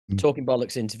Talking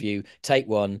Bollocks interview, take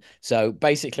one. So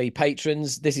basically,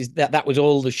 patrons, that was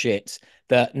all the shit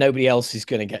that nobody else is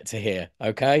going to get to hear.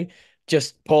 Okay,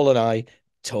 just Paul and I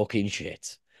talking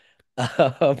shit.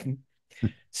 Um,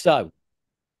 so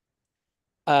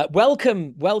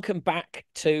welcome back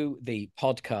to the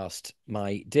podcast,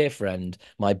 my dear friend,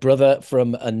 my brother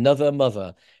from another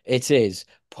mother. It is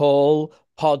Paul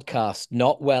Podcast,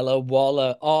 not Weller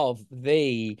Waller of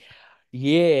the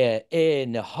Year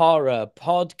in Horror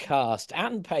podcast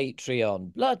and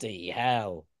Patreon. Bloody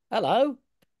hell. Hello.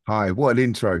 Hi, what an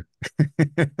intro.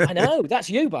 I know. That's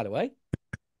you, by the way.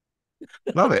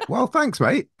 Love it. Well, thanks,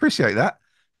 mate. Appreciate that.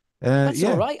 That's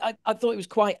all Yeah, right. I thought it was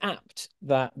quite apt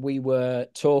that we were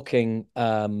talking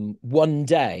one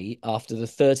day after the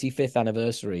 35th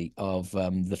anniversary of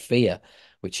The Fear,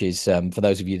 which is, for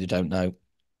those of you that don't know,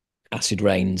 Acid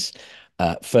Rain's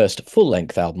first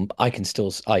full-length album.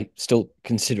 I still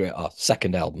consider it our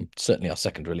second album, certainly our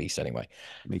second release anyway.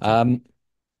 me too. Um,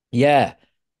 yeah,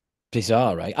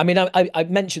 bizarre, right? I mean, I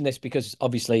mentioned this because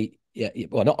obviously, yeah,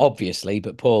 well, not obviously,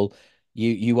 but Paul,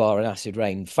 you are an Acid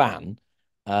Rain fan.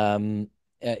 Um,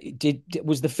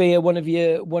 was the Fear one of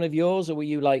yours, or were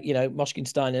you like,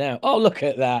 Moshkinstein and out? Oh, look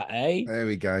at that, eh? There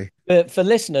we go. For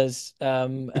listeners,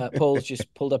 Paul's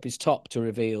just pulled up his top to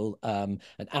reveal an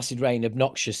Acid Rain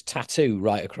obnoxious tattoo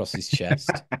right across his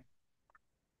chest.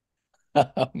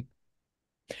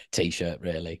 T-shirt,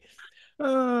 really.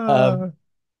 Um, Ah,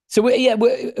 So yeah,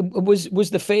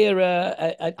 was the fear?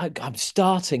 I'm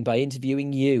starting by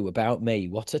interviewing you about me.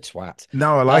 What a twat.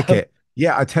 no, I like Um, it.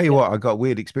 Yeah, I tell you yeah, what, I got a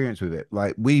weird experience with it.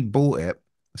 Like we bought it.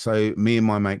 So me and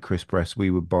my mate Chris Press, we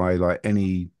would buy like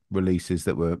any releases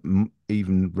that were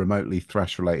even remotely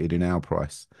thrash related in our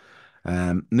price.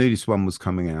 Knew this one was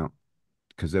coming out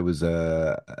because there was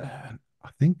I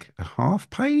think a half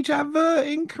page advert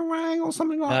in Kerrang or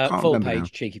something like. I can't full remember now.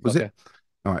 page, cheeky Was it? fucker.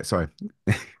 All right, sorry.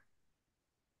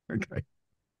 Okay.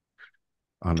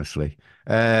 Honestly.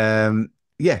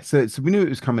 Yeah, so we knew it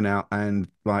was coming out and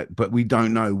like, but we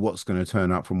don't know what's going to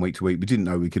turn up from week to week. We didn't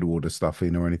know we could order stuff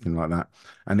in or anything like that.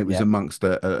 And it was Yeah, amongst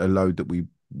a load that we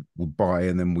would buy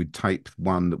and then we'd tape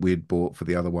one that we had bought for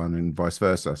the other one and vice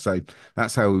versa. So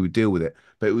that's how we would deal with it.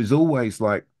 But it was always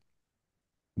like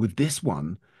with this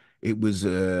one, it was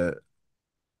a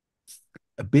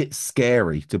bit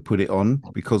scary to put it on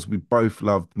because we both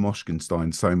loved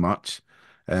Moshkenstein so much,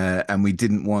 and we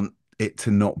didn't want it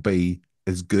to not be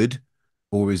as good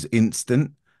or as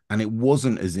instant. And it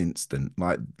wasn't as instant.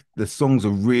 Like the songs are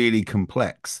really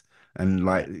complex, and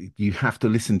like yeah, you have to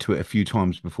listen to it a few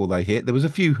times before they hit. There was a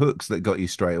few hooks that got you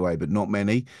straight away, but not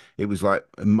many. It was like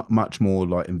a much more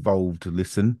like involved to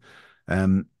listen.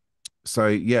 Um, so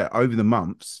yeah, over the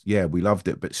months, yeah, we loved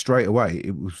it, but straight away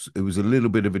it was a little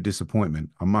bit of a disappointment,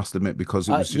 I must admit, because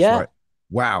it was just yeah, like,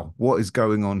 wow, what is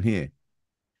going on here?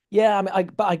 yeah. I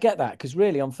mean, but I get that because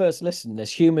really, on first listen,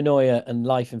 there's Humanoia and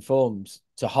Life Informs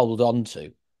to hold on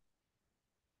to,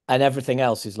 and everything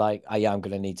else is like, oh, yeah, I'm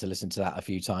going to need to listen to that a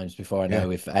few times before I Yeah,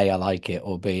 know if A, I like it,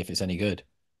 or B, if it's any good.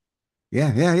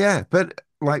 yeah, yeah, yeah. But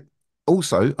like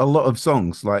also a lot of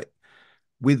songs, like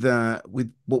with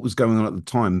what was going on at the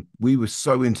time, we were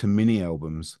so into mini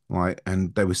albums, like,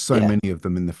 and there were so Yeah. many of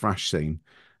them in the thrash scene,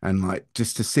 and like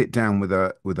just to sit down with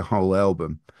a whole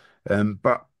album.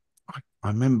 But I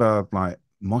remember like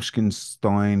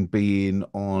Moshkinstein being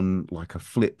on like a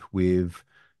flip with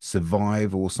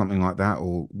Survive or something like that,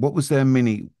 or what was their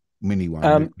mini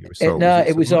one? Nuclear It Assault, was no, it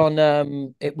Survive?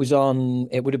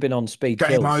 it would have been on Speed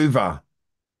Game Kills. Over. I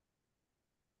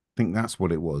think that's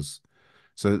what it was.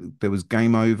 So there was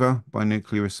Game Over by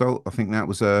Nuclear Assault. I think that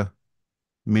was a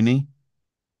mini.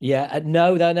 Yeah,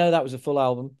 no, that was a full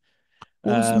album.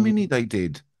 What was the Um, mini they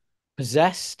did?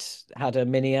 Possessed had a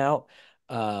mini out.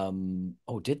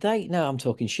 Oh, did they? No, I'm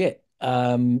talking shit.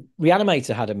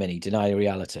 Reanimator had a mini, Deny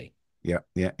Reality. Yeah,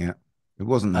 yeah, yeah. It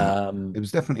wasn't that. It Um,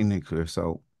 was definitely Nuclear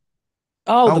Assault.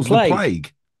 oh, Oh, it The was the Plague.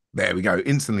 plague. There we go.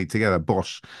 Instantly together.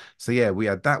 Bosh. So yeah, we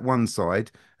had that one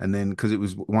side, and then because it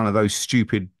was one of those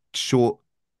stupid short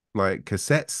like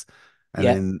cassettes, and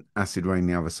Yeah, then acid rain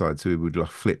the other side. So we would like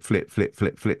flip, flip, flip,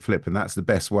 flip, flip, flip, and that's the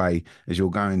best way as you're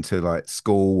going to like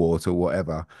school or to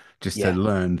whatever, just to yeah,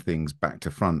 learn things back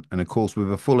to front. And of course,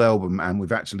 with a full album and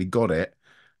we've actually got it,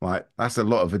 like that's a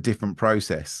lot of a different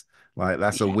process. Like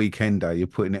that's a yeah. weekend day. You're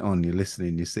putting it on, you're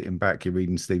listening, you're sitting back, you're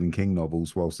reading Stephen King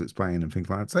novels whilst it's playing and things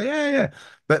like that. So yeah, yeah.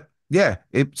 But yeah,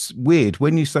 it's weird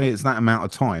when you say it's that amount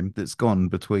of time that's gone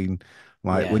between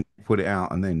like Yeah. when you put it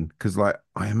out and then because like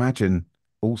I imagine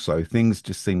also things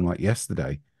just seem like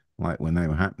yesterday, like when they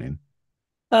were happening.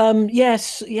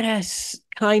 Yes,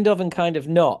 kind of and kind of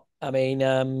not. I mean,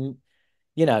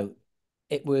 you know,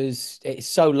 it's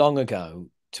so long ago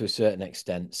to a certain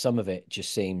extent. Some of it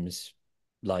just seems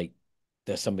like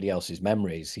they're somebody else's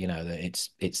memories, that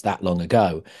it's that long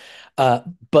ago. Uh,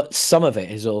 but some of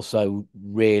it is also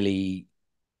really,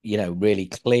 really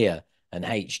clear and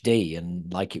HD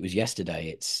and like it was yesterday.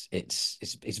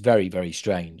 It's very, very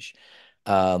strange.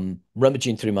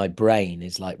 Rummaging through my brain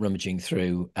is like rummaging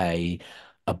through a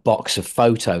box of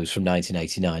photos from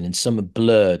 1989, and some are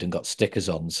blurred and got stickers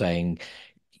on saying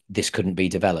this couldn't be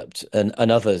developed, and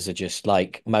others are just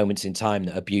like moments in time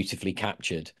that are beautifully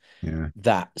captured Yeah,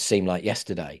 that seem like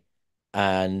yesterday.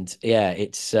 And yeah,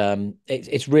 it's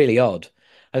really odd.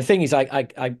 And the thing is,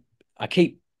 I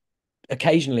keep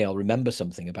occasionally I'll remember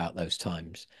something about those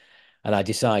times, and I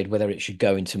decide whether it should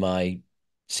go into my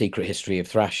secret history of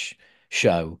thrash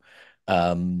show,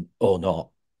 or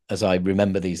not, as I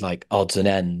remember these like odds and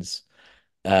ends.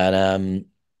 And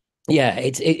yeah,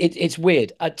 it's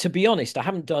weird. To be honest, I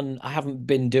haven't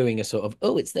been doing a sort of,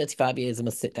 oh, it's 35 years, I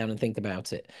must sit down and think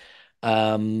about it.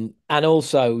 And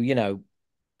also,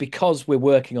 because we're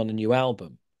working on a new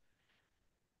album,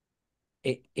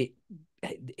 it it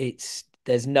it's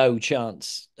there's no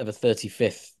chance of a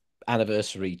 35th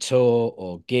anniversary tour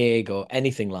or gig or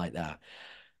anything like that,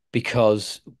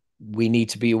 because we need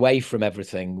to be away from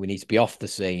everything. We need to be off the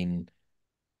scene.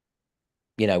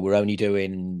 We're only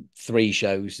doing 3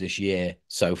 shows this year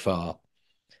so far.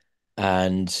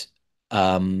 And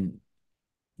um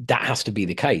that has to be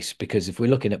the case, because if we're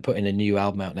looking at putting a new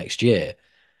album out next year,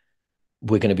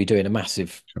 we're going to be doing a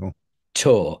massive sure.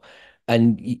 tour,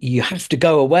 and you have to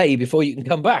go away before you can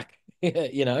come back.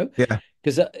 Yeah,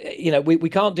 Because we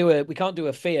can't do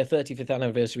a Fear 35th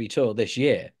anniversary tour this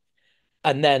year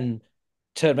and then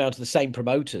turn around to the same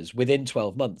promoters within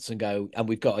 12 months and go, and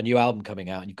we've got a new album coming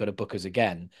out and you've got to book us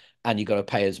again and you've got to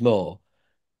pay us more,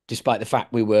 despite the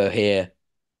fact we were here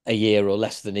a year or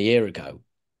less than a year ago.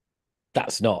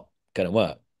 That's not going to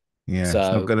work. yeah,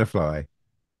 it's not So gonna fly.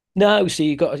 no, so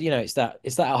you got, it's that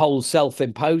whole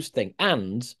self-imposed thing.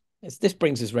 And this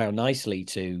brings us around nicely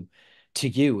to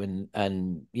you and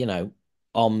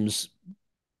OMS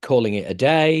calling it a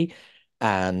day,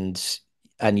 and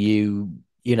you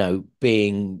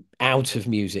being out of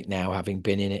music now, having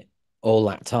been in it all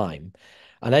that time.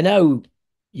 And I know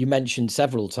you mentioned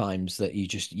several times that you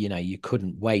just, you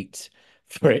couldn't wait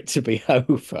for it to be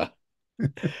over.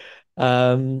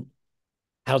 Um,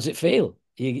 how does it feel?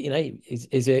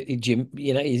 Is it, Jim, are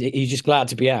you just glad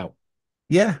to be out?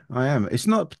 Yeah, I am. It's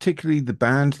not particularly the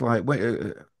band, like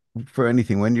for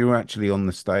anything. When you're actually on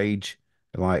the stage,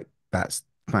 like that's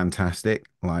fantastic.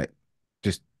 Like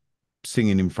just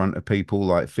singing in front of people,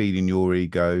 like feeding your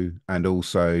ego, and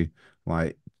also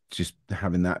like just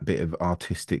having that bit of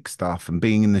artistic stuff and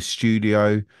being in the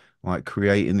studio, like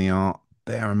creating the art.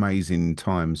 They're amazing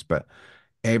times, but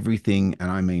everything,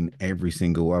 and I mean every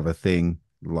single other thing,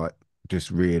 like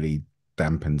just really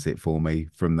dampens it for me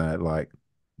from the like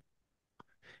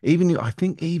even I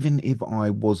think even if I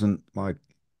wasn't like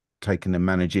taking a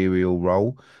managerial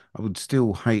role, I would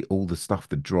still hate all the stuff,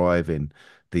 the driving,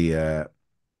 the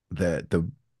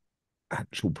the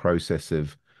actual process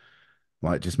of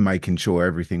like just making sure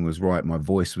everything was right, my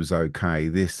voice was okay,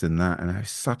 this and that, and it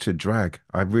was such a drag.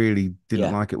 I really didn't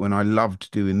Yeah. like it when I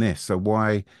loved doing this. So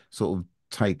why sort of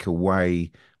take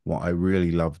away what I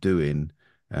really love doing,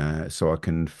 so I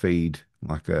can feed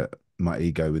like my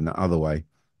ego in the other way?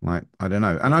 Like I don't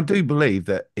know, and I do believe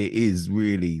that it is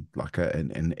really like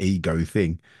an ego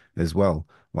thing as well.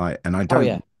 Like, and Oh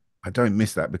yeah. I don't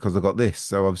miss that because I got this,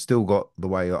 so I've still got the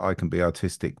way that I can be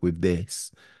artistic with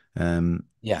this. Um,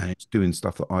 Yeah. and it's doing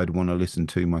stuff that I'd want to listen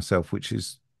to myself, which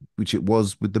it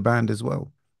was with the band as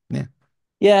well. Yeah,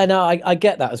 Yeah, no, I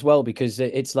get that as well, because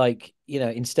it's like,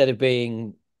 instead of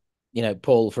being,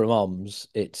 Paul from OMS,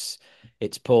 it's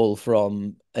Paul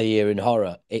from A Year in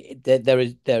Horror.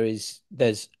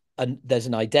 There's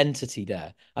an identity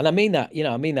there. And I mean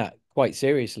that quite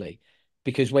seriously,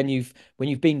 because when you've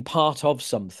been part of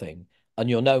something and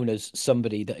you're known as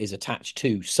somebody that is attached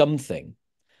to something,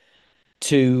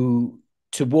 to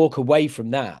walk away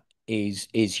from that is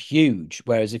huge.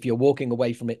 Whereas if you're walking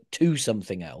away from it to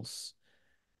something else,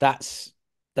 that's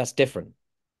that's different.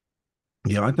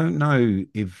 yeah. I don't know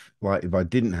if like if I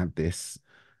didn't have this,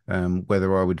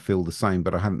 whether I would feel the same,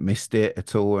 but I haven't missed it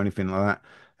at all or anything like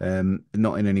that.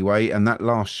 Not in any way. And that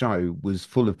last show was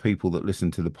full of people that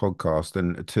listened to the podcast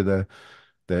and to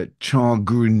the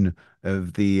chagrin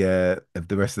of the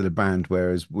rest of the band,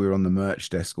 whereas we're on the merch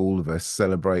desk, all of us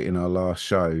celebrating our last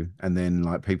show, and then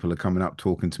like people are coming up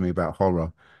talking to me about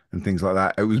horror and things like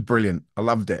that. It was brilliant. I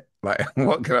loved it. Like,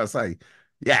 what can I say?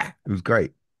 Yeah, it was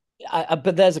great.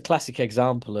 But there's a classic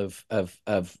example of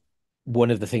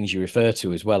one of the things you refer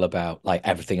to as well about like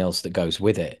everything else that goes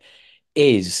with it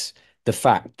is the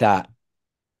fact that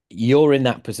you're in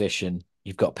that position.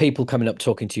 You've got people coming up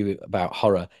talking to you about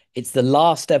horror. It's the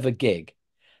last ever gig,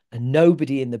 and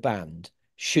nobody in the band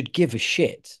should give a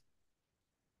shit,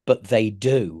 but they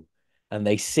do. And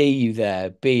they see you there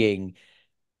being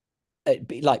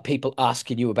like people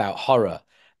asking you about horror.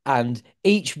 And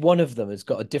each one of them has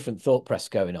got a different thought press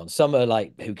going on. Some are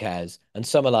like, who cares? And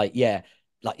some are like, yeah,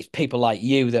 like it's people like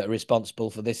you that are responsible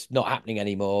for this not happening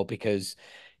anymore because,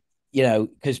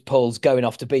 because Paul's going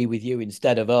off to be with you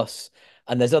instead of us.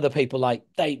 And there's other people like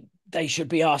they should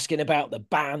be asking about the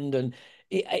band, and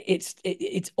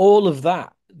it's all of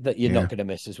that that you're not Yeah. going to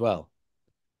miss as well.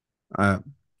 Uh,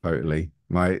 totally.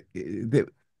 I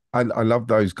love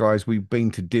those guys. We've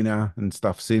been to dinner and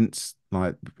stuff since,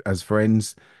 like as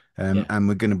friends, Yeah, and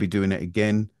we're going to be doing it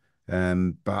again.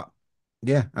 But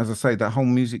yeah, as I say, that whole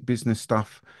music business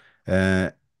stuff,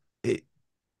 uh, it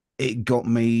it got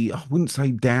me. I wouldn't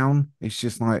say down. It's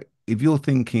just like if you're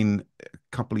thinking a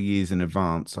couple of years in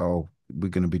advance, oh, we're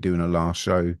going to be doing a last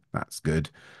show. That's good.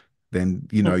 Then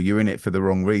you're in it for the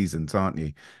wrong reasons, aren't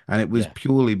you? And it was yeah,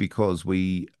 purely because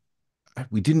we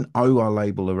didn't owe our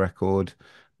label a record,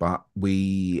 but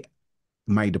we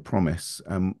made a promise.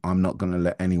 I'm not going to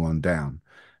let anyone down.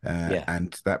 yeah,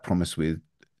 And that promise with,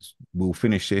 we'll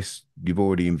finish this. You've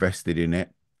already invested in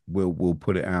it. We'll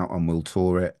put it out and we'll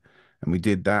tour it. And we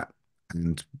did that.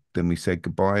 And then we said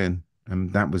goodbye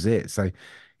and that was it. So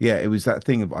yeah, it was that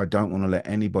thing of I don't want to let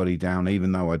anybody down,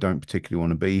 even though I don't particularly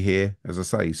want to be here. As I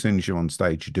say, as soon as you're on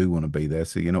stage, you do want to be there.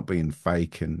 So you're not being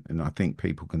fake. And I think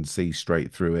people can see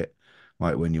straight through it,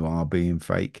 like when you are being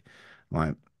fake.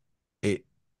 Like it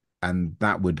and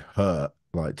that would hurt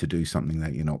like to do something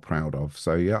that you're not proud of.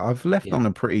 So yeah, I've left yeah, on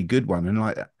a pretty good one. And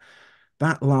like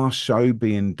that last show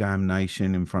being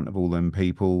Damnation in front of all them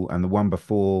people, and the one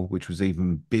before, which was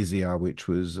even busier, which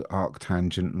was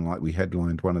Arctangent, and like we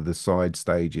headlined one of the side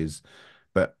stages,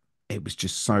 but it was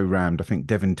just so rammed. I think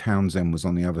Devin Townsend was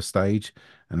on the other stage,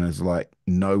 and there's like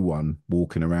no one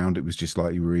walking around. It was just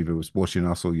like you were either was watching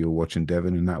us or you were watching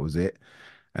Devin, and that was it.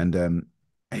 And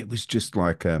it was just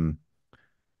like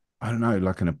I don't know,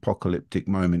 like an apocalyptic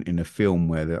moment in a film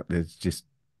where there's just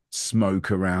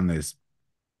smoke around. There's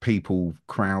people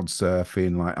crowd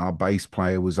surfing. Like our bass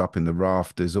player was up in the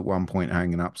rafters at one point,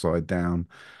 hanging upside down.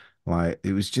 Like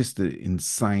it was just an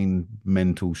insane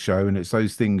mental show. And it's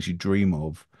those things you dream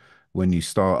of when you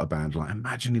start a band. Like,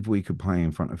 imagine if we could play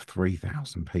in front of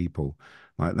 3,000 people.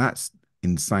 Like, that's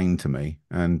insane to me.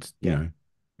 And, yeah.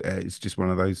 it's just one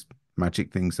of those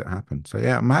magic things that happen. So,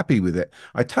 yeah, I'm happy with it.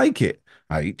 I take it,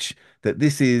 H, that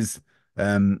this is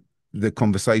the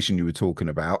conversation you were talking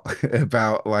about,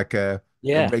 about like a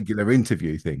Yeah. regular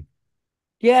interview thing.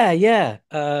 Yeah, yeah.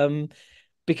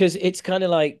 Because it's kind of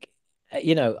like,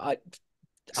 you know, I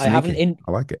haven't Sneaky. in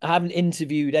I like it. I haven't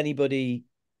interviewed anybody,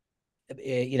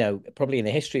 probably in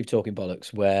the history of Talking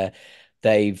Bollocks where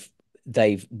they've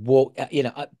they've walked,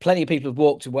 plenty of people have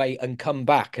walked away and come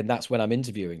back, and that's when I'm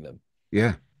interviewing them,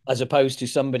 Yeah. as opposed to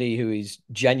somebody who is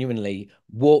genuinely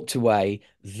walked away.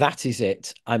 That is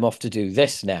it. I'm off to do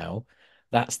this now.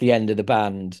 That's the end of the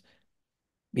band.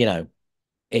 You know,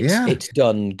 Yeah. it's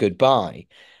done. Goodbye.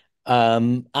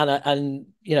 And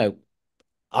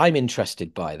I'm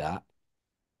interested by that.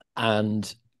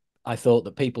 And I thought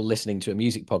that people listening to a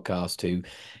music podcast who,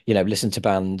 listen to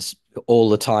bands all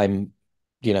the time,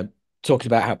 you know, talking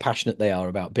about how passionate they are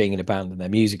about being in a band and their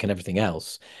music and everything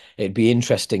else, it'd be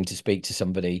interesting to speak to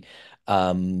somebody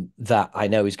that I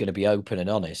know is going to be open and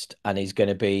honest and is going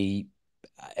to be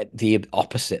the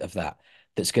opposite of that.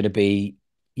 That's going to be,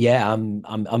 yeah,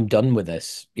 I'm done with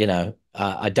this.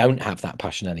 I don't have that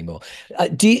passion anymore.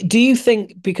 Do you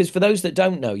think, because for those that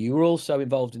don't know, you were also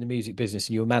involved in the music business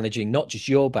and you were managing not just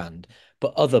your band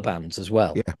but other bands as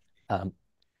well. Yeah. Um,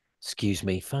 excuse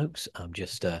me, folks, I'm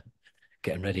just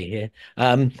getting ready here.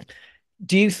 Um,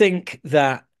 do you think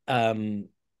that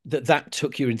that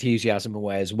took your enthusiasm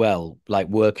away as well, like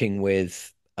working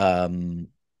with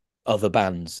other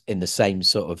bands in the same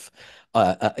sort of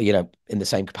in the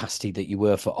same capacity that you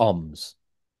were for OMS?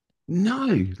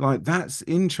 No, like that's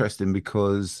interesting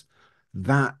because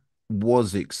that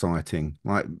was exciting.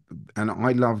 Like, and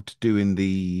I loved doing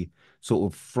the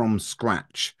sort of from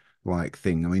scratch like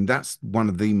thing. I mean, that's one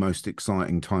of the most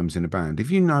exciting times in a band.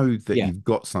 If you know that Yeah, you've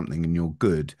got something and you're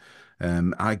good,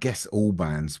 I guess all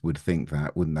bands would think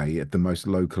that, wouldn't they, at the most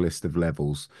localist of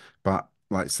levels. But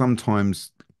like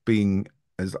sometimes being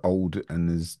as old and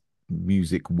as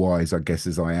music wise, I guess,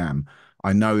 as I am,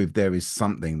 I know if there is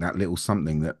something, that little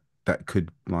something that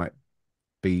could like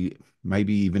be.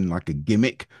 maybe even like a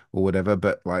gimmick or whatever,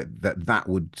 but like that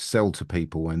would sell to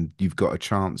people, and you've got a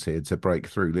chance here to break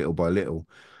through little by little.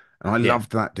 And I Yeah.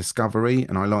 loved that discovery,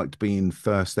 and I liked being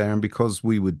first there. And because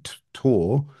we would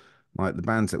tour, like the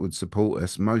bands that would support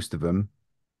us, most of them,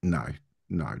 no,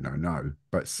 no.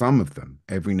 But some of them,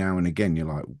 every now and again, you're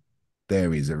like,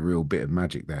 there is a real bit of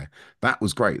magic there. That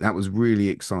was great. That was really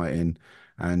exciting.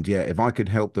 And yeah, if I could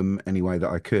help them any way that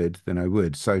I could, then I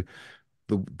would. So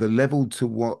the level to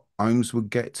what OHMMS would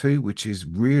get to, which is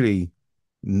really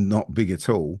not big at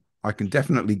all, I can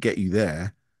definitely get you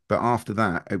there. But after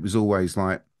that, it was always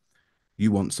like,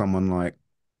 you want someone like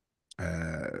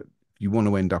you want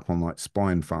to end up on like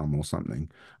Spine Farm or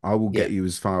something, I will Yeah. get you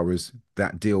as far as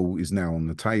that deal is now on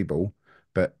the table.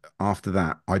 But after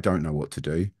that, I don't know what to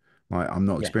do. Like, I'm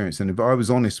not Yeah. experienced. And if I was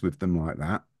honest with them like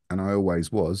that, and I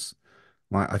always was,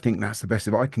 like, I think that's the best.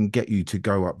 If I can get you to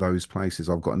go up those places,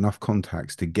 I've got enough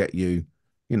contacts to get you,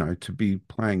 to be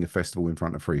playing a festival in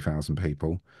front of 3,000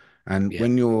 people. And Yeah.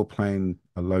 when you're playing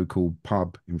a local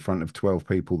pub in front of 12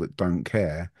 people that don't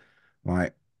care,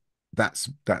 like, that's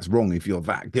wrong if you're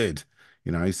that good,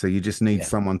 so you just need Yeah.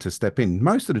 someone to step in.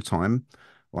 Most of the time,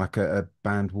 like a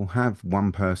band will have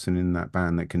one person in that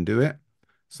band that can do it,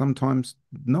 sometimes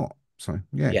not. So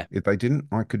yeah, Yeah. if they didn't,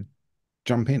 I could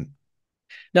jump in.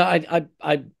 No,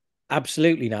 I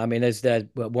absolutely know. I mean, there's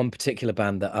one particular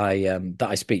band that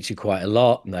I speak to quite a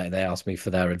lot, and they ask me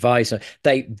for their advice.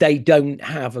 They don't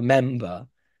have a member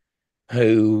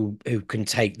who can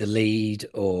take the lead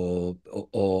or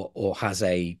has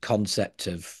a concept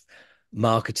of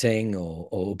marketing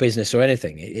or business or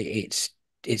anything. It's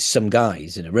some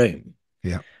guys in a room.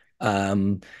 Yeah,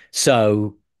 Um,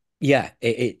 so yeah,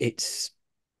 it's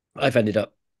I've ended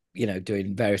up,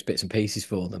 doing various bits and pieces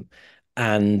for them,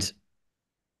 and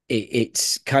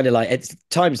it's kind of like it's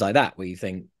times like that where you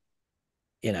think,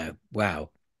 wow,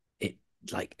 it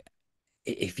like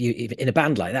if in a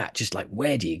band like that, just like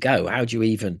where do you go? How do you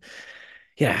even,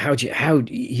 how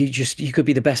you just you could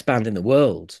be the best band in the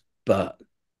world, but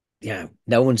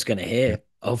no one's going to yeah, hear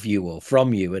of you or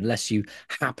from you unless you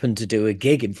happen to do a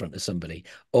gig in front of somebody.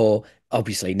 Or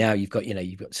obviously now you've got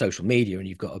social media and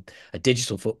you've got a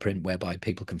digital footprint whereby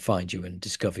people can find you and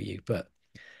discover you. But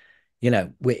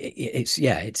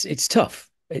it's tough.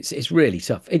 It's really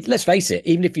tough. Let's face it,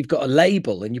 even if you've got a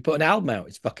label and you put an album out,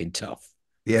 it's fucking tough.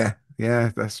 yeah,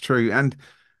 that's true. And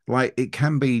like, it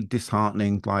can be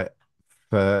disheartening. Like,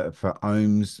 for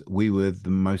OHMS, we were the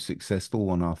most successful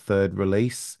on our third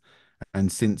release,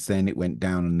 and since then it went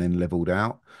down and then leveled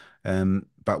out.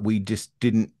 But we just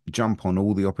didn't jump on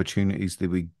all the opportunities that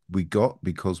we got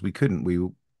because we couldn't. We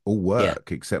all Yeah,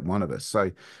 work except one of us.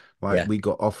 So, like, yeah. we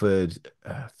got offered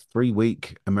a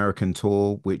 3-week American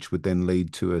tour, which would then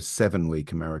lead to a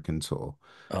 7-week American tour.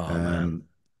 Oh man. Um,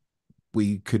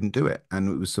 we couldn't do it, and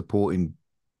it was supporting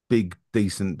big,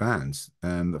 decent bands.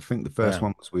 I think the first Wow.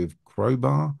 one was with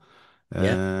Crowbar,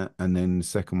 Yeah, and then the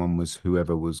second one was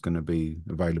whoever was going to be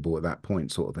available at that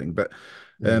point, sort of thing. But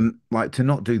mm. like, to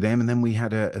not do them, and then we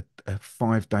had a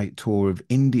 5-day tour of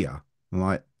India,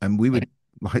 like, and we would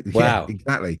like, yeah, Wow.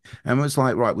 exactly. And it's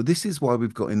like, right, well, this is why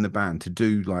we've got in the band, to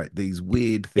do like these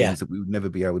weird Yeah, things that we would never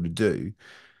be able to do.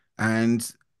 And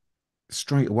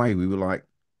straight away, we were like,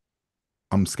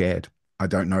 I'm scared. I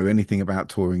don't know anything about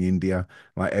touring India.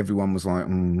 Like, everyone was like,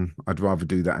 I'd rather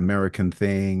do that American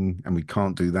thing, and we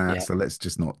can't do that. yeah, So let's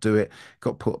just not do it.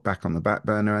 Got put back on the back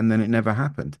burner, and then it never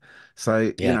happened.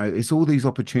 So, yeah, it's all these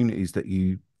opportunities that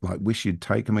you like wish you'd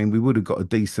take. I mean, we would have got a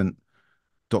decent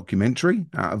documentary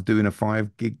out of doing a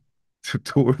 5 gig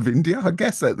tour of India, I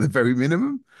guess, at the very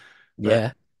minimum. But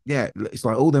yeah, yeah, it's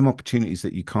like all them opportunities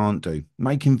that you can't do.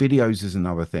 Making videos is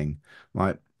another thing.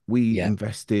 Like, we yeah,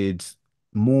 invested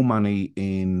more money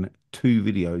in 2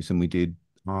 videos than we did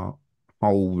our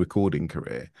whole recording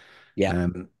career. yeah,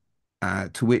 Um,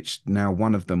 to which now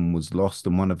one of them was lost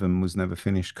and one of them was never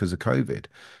finished because of COVID.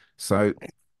 So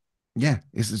yeah,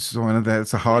 it's just one of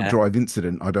that's a hard yeah. drive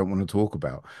incident I don't want to talk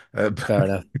about. Fair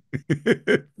enough.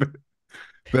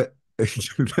 But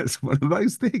that's one of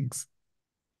those things.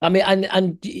 I mean,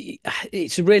 and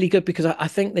it's really good because I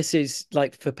think this is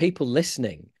like for people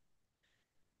listening,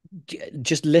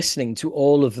 just listening to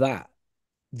all of that,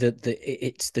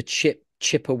 it's the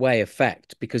chip away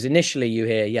effect because initially you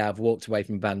hear, yeah, I've walked away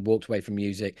from band, walked away from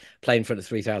music, playing in front of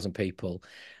 3,000 people,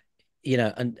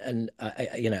 and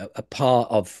a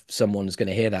part of someone's going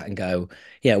to hear that and go,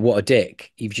 what a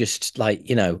dick. You've just like,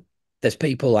 there's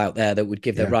people out there that would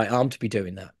give their Yeah, right arm to be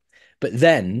doing that. But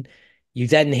then you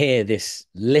then hear this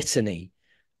litany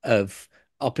of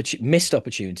missed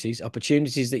opportunities,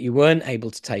 opportunities that you weren't able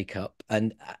to take up,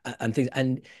 and things,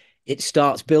 and it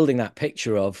starts building that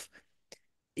picture of,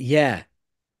 yeah,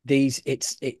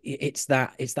 it's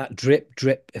that drip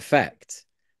drip effect.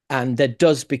 And there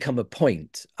does become a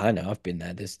point. I know I've been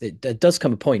there. There does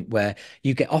come a point where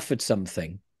you get offered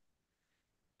something,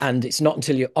 and it's not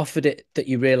until you're offered it that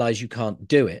you realize you can't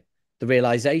do it. The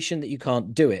realization that you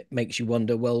can't do it makes you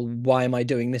wonder, well, why am I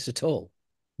doing this at all?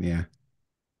 Yeah.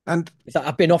 And It's like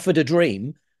I've been offered a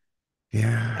dream,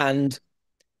 yeah, and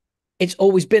it's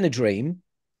always been a dream,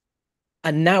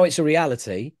 and now it's a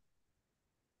reality.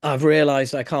 I've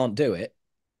realized I can't do it.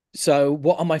 So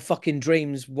what are my fucking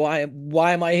dreams? Why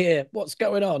am I here? What's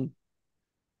going on?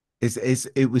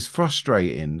 it was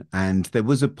frustrating. And there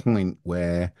was a point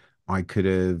where I could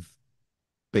have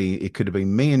it could have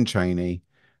been me and Cheney,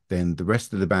 then the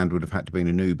rest of the band would have had to be in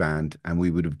a new band, and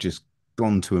we would have just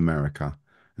gone to America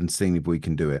and seen if we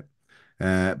can do it.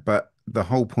 But the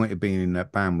whole point of being in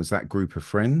that band was that group of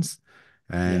friends,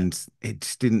 Yeah, and it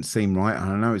just didn't seem right.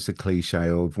 And I know it's a cliche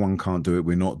of one can't do it,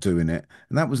 we're not doing it,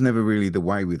 and that was never really the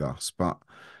way with us. But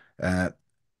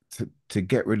to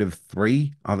get rid of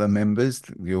three other members,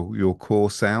 your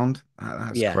core sound,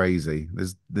 that's yeah, crazy.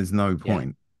 There's no yeah.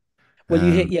 point. Well,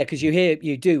 you hear, Um, yeah, because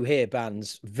you do hear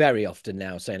bands very often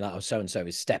now saying like, "Oh, so and so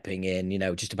is stepping in." You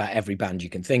know, just about every band you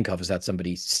can think of has had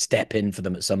somebody step in for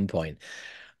them at some point.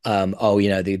 Oh, you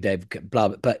know, they've blah,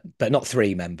 but not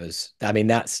three members. I mean,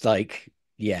 that's like,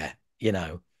 yeah, you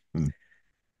know, hmm.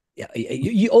 yeah.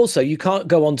 You also you can't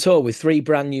go on tour with three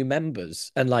brand new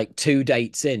members and like two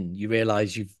dates in, you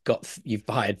realize you've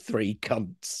hired three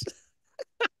cunts.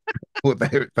 Well,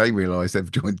 they realise they've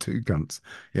joined two cunts.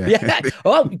 Yeah, Yeah.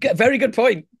 Oh, very good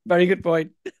point. Very good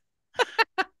point.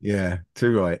 yeah,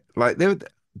 too right. Like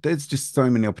there's just so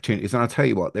many opportunities, and I'll tell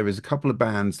you what, there was a couple of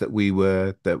bands that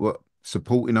were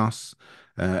supporting us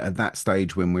at that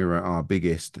stage when we were at our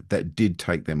biggest that did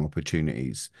take them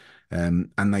opportunities, and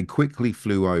they quickly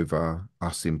flew over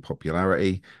us in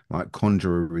popularity. Like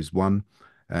Conjurer is one,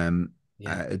 um,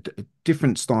 Yeah. a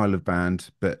different style of band,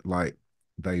 but like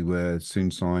they were soon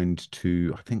signed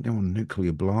to, I think they're on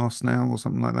Nuclear Blast now or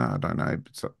something like that. I don't know,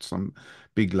 some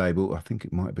big label. I think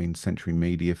it might have been Century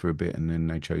Media for a bit, and then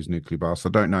they chose Nuclear Blast. I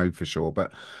don't know for sure,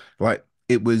 but like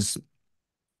it was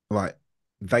like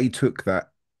they took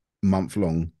that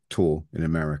month-long tour in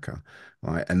America,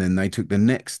 right, and then they took the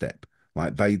next step.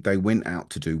 Like they went out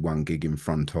to do one gig in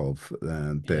front of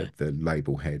Yeah. the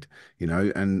label head,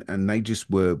 and they just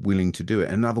were willing to do it.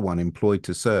 Another one, Employed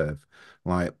to Serve,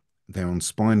 like they're on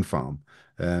Spine Farm,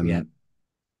 Yeah. um,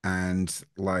 and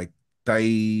like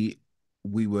they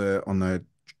we were on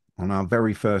our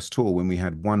very first tour when we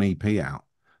had one EP out,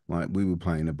 like we were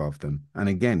playing above them. And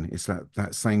again, it's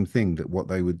that same thing, that what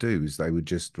they would do is they would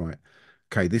just like,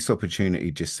 okay, this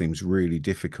opportunity just seems really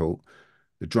difficult.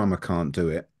 The drummer can't do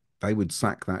it. They would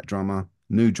sack that drummer,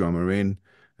 new drummer in,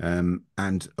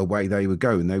 and away they would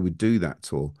go, and they would do that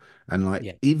tour. And like,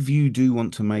 Yeah. if you do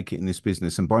want to make it in this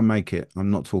business, and by make it,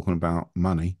 I'm not talking about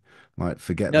money, like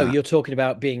forget No, that. you're talking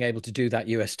about being able to do that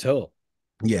US tour.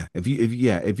 Yeah,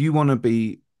 if you want to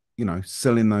be,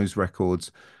 selling those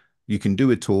records, you can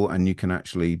do a tour and you can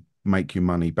actually make your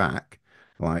money back,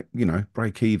 like,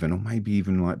 break even, or maybe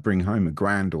even like bring home a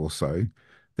grand or so. Yeah.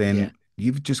 Then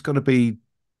you've just got to be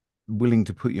willing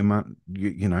to put your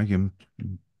your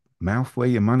mouth where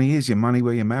your money is, your money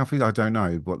where your mouth is. I don't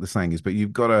know what the saying is, but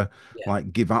you've got to Yeah.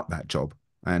 like give up that job.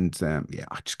 And yeah,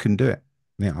 I just couldn't do it.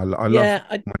 Yeah, I love Yeah.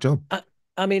 my job.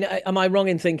 I mean, am I wrong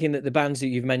in thinking that the bands that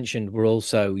you've mentioned were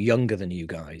also younger than you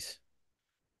guys?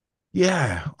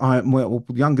 Yeah, well,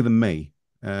 younger than me.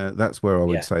 That's where I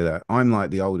would Yeah. say that I'm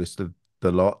like the oldest of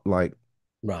the lot. Like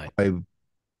Right. I,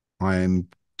 I am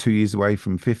 2 years away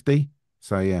from 50.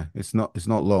 So yeah, it's not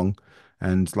long,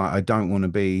 and like I don't want to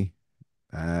be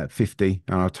 50.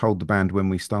 And I told the band when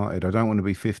we started, I don't want to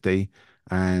be 50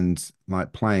 and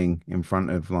like playing in front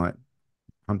of like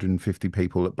 150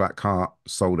 people at Black Heart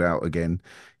sold out again.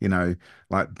 You know,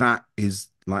 like that is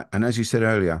like, and as you said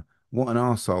earlier, what an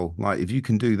arsehole. Like, if you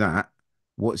can do that,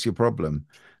 what's your problem?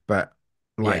 But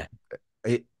like,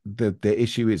 Yeah. the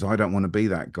issue is, I don't want to be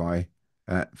that guy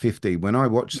at 50. When I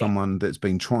watch Yeah. someone that's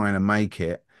been trying to make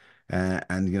it,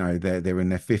 and they're in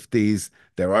their 50s,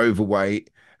 they're overweight,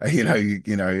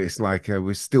 it's like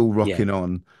we're still Yeah. rocking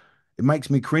on. It makes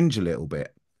me cringe a little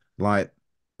bit. Like,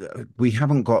 we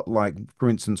haven't got, like, for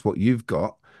instance, what you've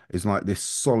got is like this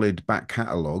solid back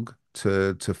catalogue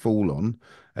to fall on,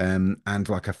 and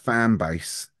like a fan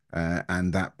base,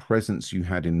 and that presence you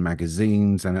had in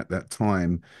magazines and at that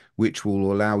time, which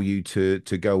will allow you to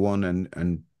go on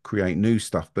and create new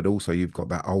stuff, but also you've got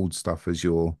that old stuff as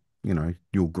your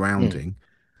Mm. grounding.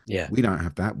 Yeah. We don't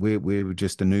have that. We're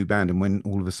just a new band, and when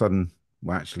all of a sudden,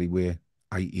 well, actually, we're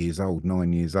 8 years old,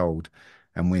 9 years old,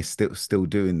 and we're still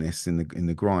doing this in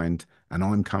the grind, and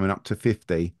I'm coming up to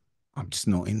 50. I'm just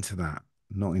not into that.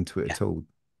 Not into it Yeah. at all.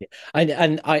 Yeah.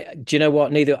 And I do you know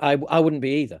what? Neither I wouldn't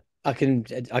be either. I can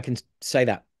say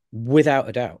that without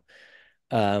a doubt.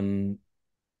 Um,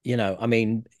 I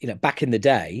mean, back in the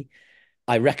day,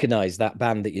 I recognize that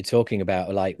band that you're talking about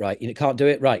are like, right, can't do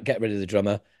it, right, get rid of the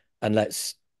drummer and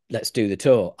let's do the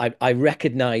tour. I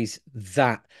recognize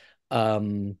that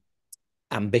um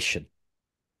ambition,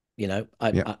 Yeah,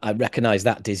 I recognize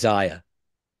that desire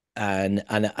and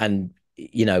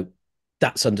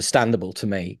that's understandable to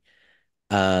me.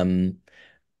 Um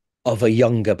of a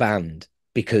younger band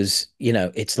because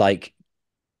it's like,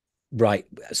 right,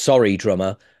 sorry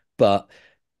drummer, but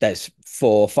there's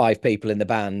 4 or 5 people in the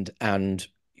band and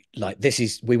like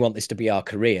we want this to be our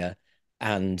career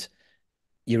and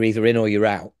you're either in or you're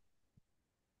out,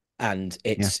 and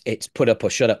yeah, it's put up or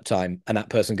shut up time, and that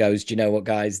person goes, do you know what,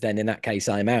 guys, then in that case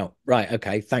I'm out. Right,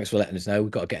 okay, thanks for letting us know,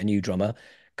 we've got to get a new drummer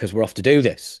because we're off to do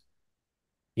this,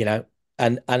 you know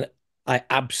and I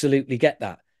absolutely get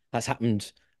that. That's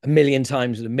happened a million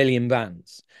times with a million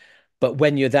bands. But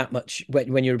when you're that much,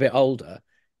 when you're a bit older,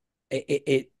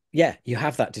 yeah, you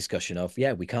have that discussion of,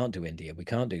 yeah, we can't do India, we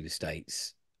can't do the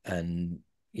States, and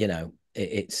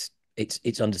it's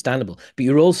understandable. But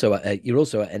you're also at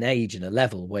an age and a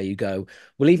level where you go,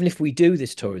 well, even if we do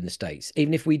this tour in the States,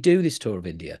 even if we do this tour of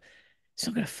India, it's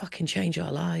not going to fucking change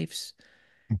our lives.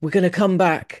 We're going to come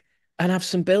back and have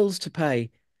some bills to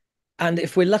pay, and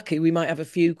if we're lucky, we might have a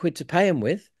few quid to pay them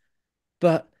with.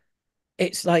 But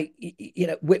it's like,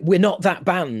 we're not that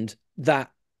band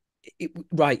that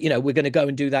right, we're going to go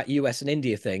and do that US and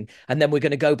India thing, and then we're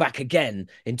going to go back again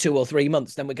in 2 or 3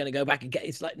 months. Then we're going to go back again.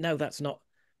 It's like, no, it's not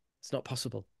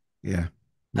possible. yeah,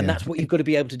 And yeah, that's what you've got to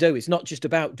be able to do. It's not just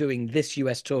about doing this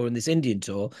US tour and this Indian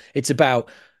tour. It's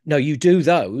about, no, you do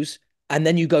those and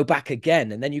then you go back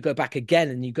again and then you go back again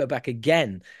and you go back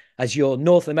again as your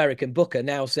North American booker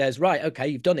now says, right, okay,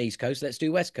 you've done East Coast, let's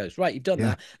do West Coast. Right, you've done yeah,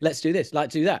 that, let's do this,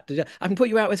 let's do that. I can put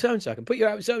you out with so and so, I can put you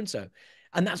out with so and so.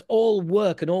 And that's all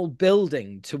work and all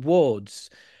building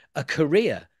towards a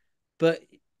career. But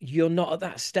you're not at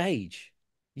that stage.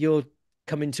 You're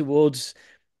coming towards,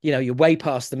 you're way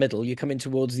past the middle, you're coming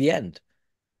towards the end.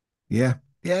 yeah.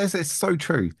 Yeah, it's so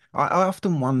true. I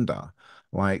often wonder,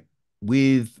 like,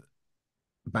 with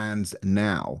bands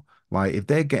now, like if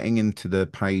they're getting into the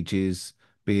pages,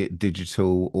 be it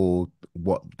digital or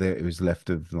what there is left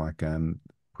of like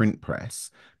print press,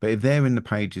 but if they're in the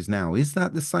pages now, is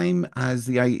that the same as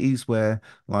the 80s where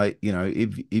like,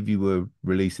 if you were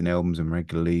releasing albums and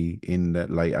regularly in the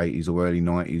late 80s or early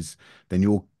 90s, then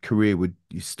your career would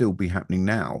still be happening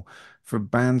now? For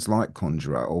bands like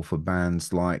Conjurer or for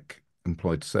bands like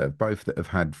Employed to Serve, both that have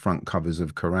had front covers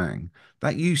of Kerrang,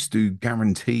 that used to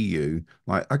guarantee you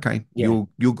like, okay, Yeah,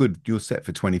 you're good, you're set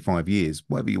for 25 years,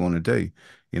 whatever you want to do,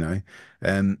 you know,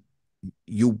 um,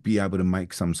 you'll be able to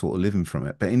make some sort of living from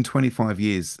it. But in 25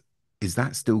 years, is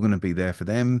that still going to be there for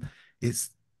them? It's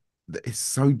it's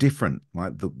so different,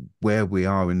 like the where we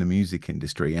are in the music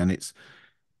industry, and it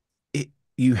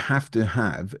you have to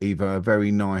have either a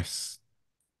very nice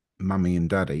mummy and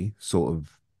daddy sort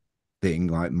of thing,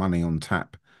 like money on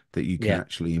tap that you can yeah,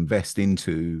 actually invest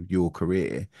into your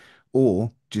career,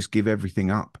 or just give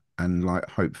everything up and like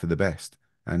hope for the best.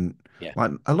 And yeah,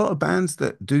 like a lot of bands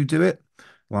that do it,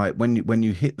 like when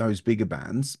you hit those bigger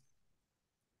bands,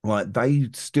 like they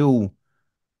still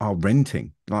are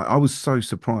renting. Like I was so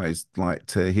surprised, like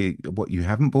to hear what you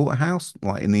haven't bought a house,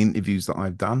 like in the interviews that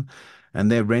I've done,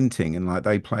 and they're renting and like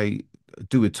they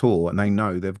do a tour and they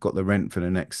know they've got the rent for the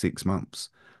next 6 months.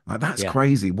 Like that's yeah.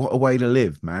 crazy. What a way to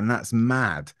live, man. That's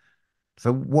mad.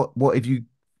 So what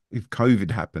if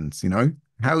COVID happens,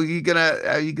 how are you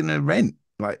gonna rent?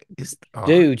 Like it's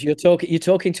Dude, you're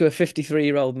talking to a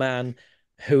 53-year-old man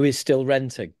who is still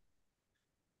renting,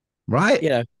 right? you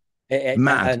know.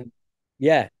 Mad. And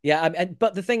yeah, yeah.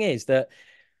 But the thing is that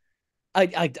I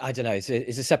don't know. It's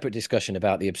a separate discussion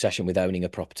about the obsession with owning a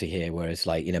property here. Whereas,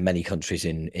 like, many countries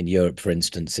in Europe, for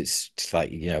instance, it's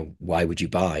like, why would you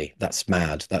buy? That's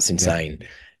mad. That's Yeah. insane.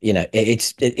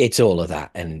 It's all of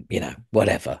that, and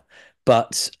whatever.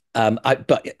 But I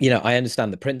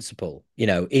understand the principle.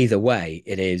 Either way,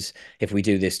 it is, if we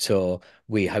do this tour,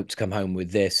 we hope to come home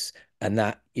with this, and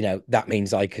that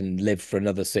means I can live for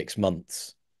another 6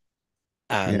 months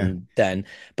Yeah. and then,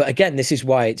 but again, this is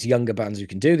why it's younger bands who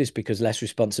can do this, because less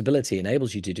responsibility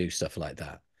enables you to do stuff like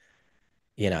that.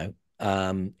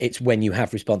 It's when you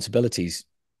have responsibilities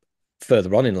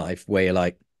further on in life where you're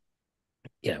like,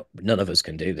 none of us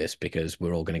can do this because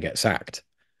we're all going to get sacked.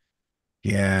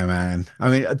 Yeah, man. I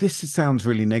mean, this sounds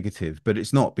really negative, but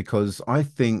it's not because I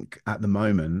think at the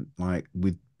moment, like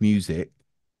with music,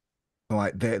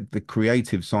 like the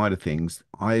creative side of things,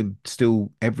 I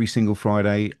still every single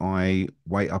Friday I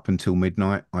wait up until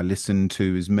midnight. I listen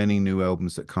to as many new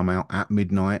albums that come out at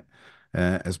midnight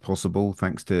as possible,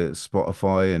 thanks to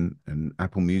Spotify and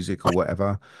Apple Music or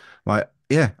whatever. Like,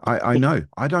 yeah, I know.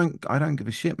 I don't give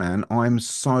a shit, man. I'm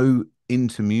so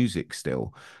into music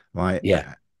still. Like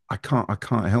Yeah. I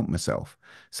can't help myself.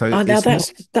 So Oh, now it's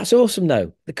not. that's awesome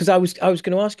though, because I was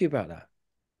going to ask you about that.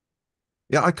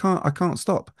 Yeah, I can't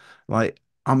stop. Like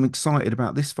I'm excited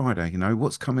about this Friday,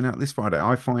 what's coming out this Friday.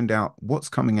 I find out what's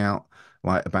coming out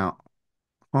like about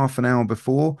half an hour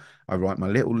before. I write my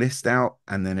little list out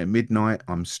and then at midnight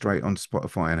I'm straight on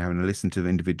Spotify and having to listen to the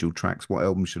individual tracks. What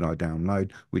album should I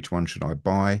download? Which one should I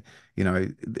buy? You know,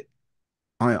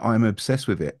 I'm obsessed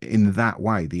with it in that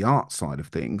way. The art side of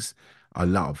things, I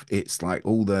love. It's like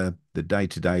all the day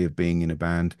to day of being in a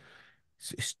band.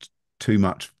 It's too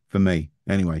much for me.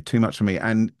 Anyway, too much for me.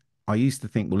 And I used to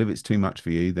think, well, if it's too much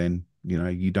for you, then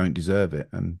you don't deserve it.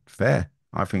 And fair.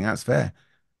 I think that's fair.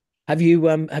 Have you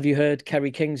heard Kerry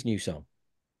King's new song?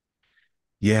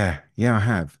 Yeah, yeah, I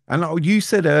have. And like you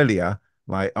said earlier,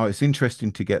 like, oh, it's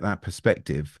interesting to get that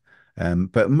perspective.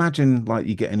 But imagine like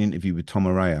you get an interview with Tom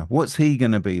Araya. What's he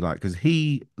going to be like? Because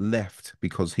he left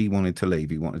because he wanted to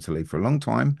leave. He wanted to leave for a long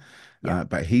time, Yeah.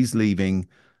 but he's leaving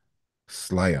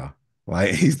Slayer.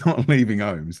 Like he's not leaving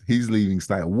Ohms. He's leaving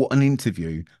Slayer. What an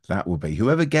interview that would be.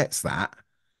 Whoever gets that,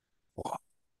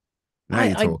 now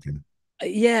you're I talking.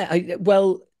 Yeah,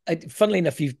 well, funnily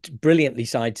enough, you've brilliantly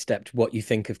sidestepped what you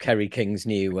think of Kerry King's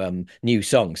new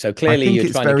song. So I clearly, think you're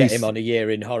it's trying to very. get him on a year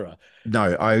in horror.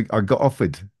 No, I got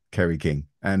offered Kerry King,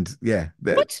 and yeah,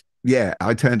 What? yeah,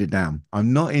 I turned it down.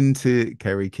 I'm not into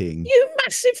Kerry King. You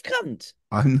massive cunt!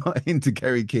 I'm not into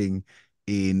Kerry King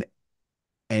in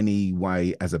any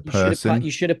way as a person.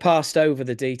 You should have passed over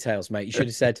the details, mate. You should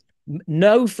have said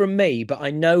no from me, but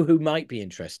I know who might be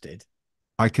interested."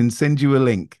 I can send you a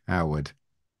link, Howard.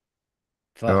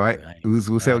 All Fuck, right, mate.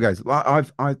 we'll see how it Right. goes. Well,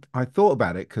 I thought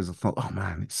about it because I thought, oh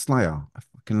man, it's Slayer. I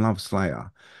fucking love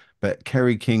Slayer, but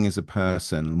Kerry King as a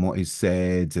person and what he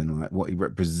said and like what he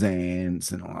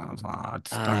represents and all that, I was like, "Oh, I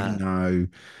just don't Uh, know."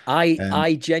 I Um,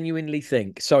 I genuinely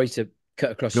think. Sorry to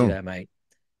cut across go you on. there, mate.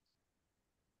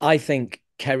 I think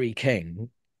Kerry King.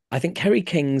 I think Kerry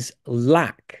King's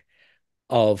lack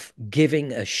of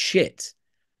giving a shit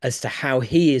as to how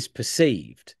he is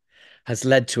perceived has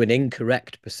led to an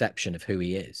incorrect perception of who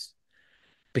he is.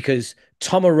 Because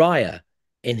Tom Araya,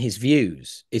 in his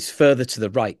views, is further to the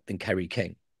right than Kerry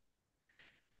King.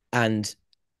 And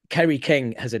Kerry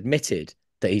King has admitted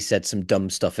that he said some dumb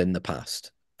stuff in the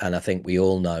past. And I think we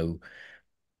all know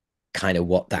kind of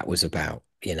what that was about,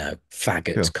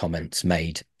 faggot Sure. comments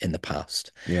made in the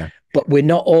past. Yeah. But we're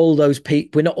not all those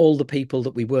people, we're not all the people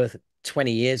that we were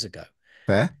 20 years ago.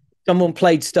 Fair. Someone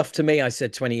played stuff to me I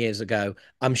said 20 years ago,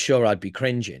 I'm sure I'd be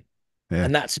cringing. Yeah.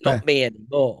 And that's Fair. not me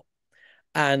anymore.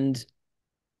 And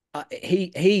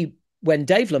he when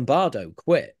Dave Lombardo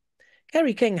quit,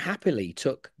 Kerry King happily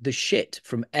took the shit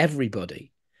from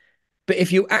everybody. But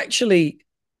if you actually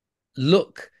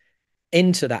look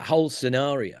into that whole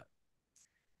scenario,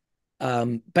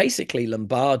 basically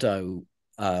Lombardo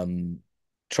um,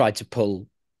 tried to pull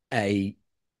a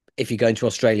if you're going to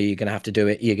Australia, you're going to have to do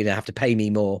it. You're going to have to pay me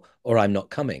more, or I'm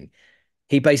not coming.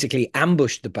 He basically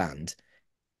ambushed the band.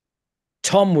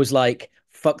 Tom was like,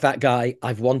 fuck that guy.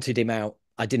 I've wanted him out.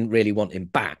 I didn't really want him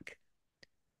back.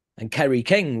 And Kerry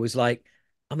King was like,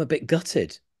 I'm a bit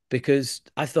gutted because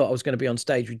I thought I was going to be on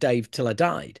stage with Dave till I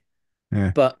died,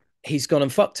 Yeah. but he's gone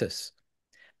and fucked us.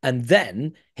 And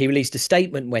then he released a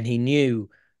statement when he knew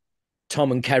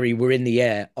Tom and Kerry were in the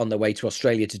air on their way to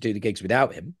Australia to do the gigs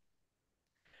without him,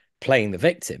 playing the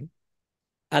victim.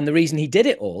 And the reason he did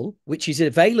it all, which is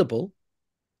available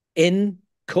in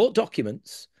court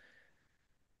documents,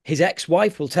 his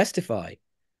ex-wife will testify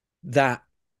that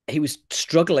he was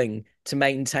struggling to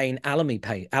maintain alimony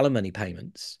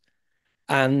payments,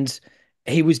 and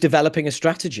he was developing a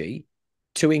strategy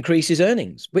to increase his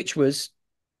earnings, which was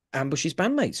ambush his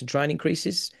bandmates and try and increase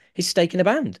his stake in a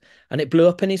band. And it blew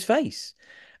up in his face.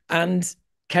 And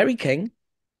Kerry King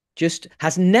just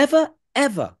has never,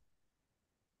 ever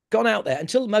gone out there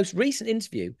until the most recent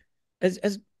interview,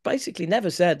 has basically never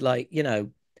said, like,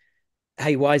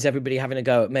 hey, why is everybody having a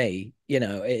go at me? It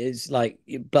is like,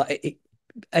 but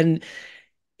and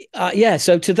yeah.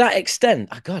 So to that extent,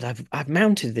 oh God, I've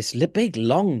mounted this big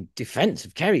long defense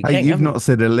of Kerry Hey, King, you've haven't not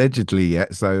said allegedly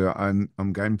yet, so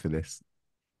I'm game for this.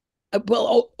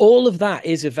 Well, all of that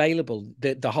is available.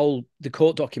 The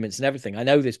court documents and everything. I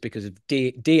know this because of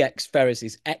DX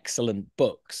Ferris's excellent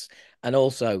books and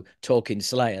also Talking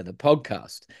Slayer, the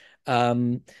podcast.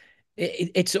 Um,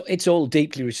 it's all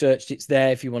deeply researched. It's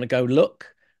there if you want to go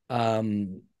look.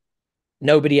 Um,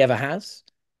 Nobody ever has,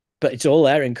 but it's all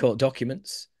there in court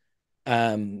documents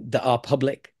that are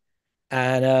public.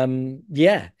 And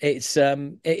yeah,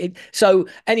 so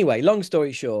anyway, long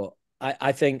story short,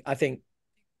 I think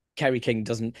Kerry King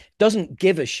doesn't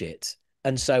give a shit,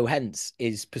 and so hence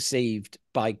is perceived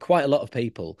by quite a lot of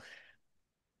people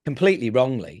completely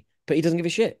wrongly. But he doesn't give a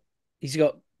shit. He's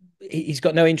got he's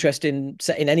got no interest in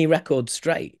setting any records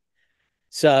straight.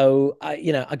 So I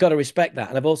got to respect that,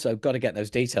 and I've also got to get those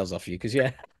details off you because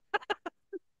yeah,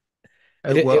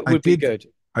 Well, it would be good.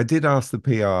 I did ask the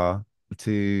PR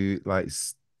to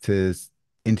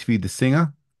interview the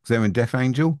singer because they're in Death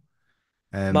Angel.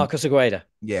 Um, Marcos Agueda,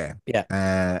 yeah, yeah,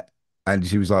 uh, and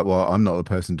she was like, "Well, I'm not the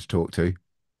person to talk to.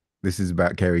 This is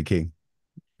about Kerry King.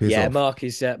 Piss yeah.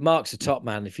 off." Mark's a top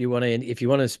man. If you want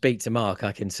to speak to Mark,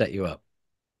 I can set you up.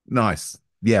 Nice.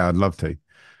 Yeah, I'd love to.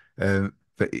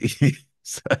 But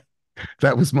so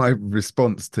that was my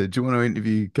response to, "Do you want to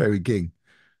interview Kerry King?"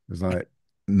 I was like,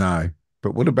 "No."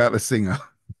 But what about the singer?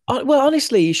 Well,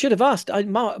 honestly, you should have asked.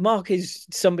 Mark is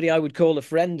somebody I would call a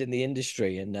friend in the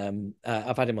industry, and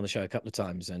I've had him on the show a couple of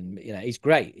times, and he's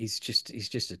great. He's just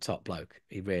a top bloke.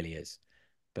 He really is.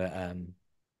 But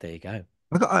there you go.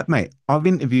 Mate, I've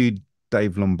interviewed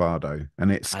Dave Lombardo,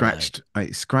 and I know.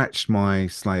 it scratched my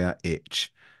Slayer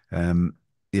itch. Um,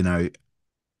 you know,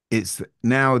 it's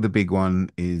now the big one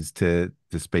is to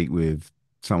speak with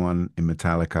someone in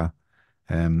Metallica.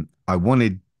 I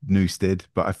wanted Newsted,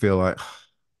 but I feel like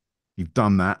you've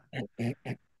done that. Yeah.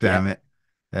 Damn it.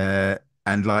 Uh,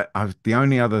 and like I've the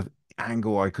only other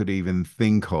angle I could even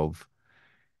think of.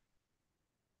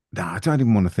 No, I don't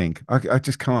even want to think. I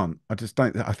just can't. I just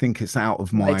don't. I think it's out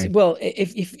of my. Well,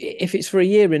 if it's for a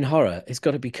year in horror, it's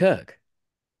got to be Kirk.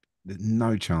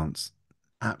 No chance.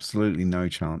 Absolutely no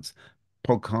chance.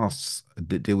 Podcasts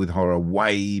that deal with horror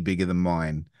way bigger than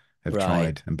mine have Right.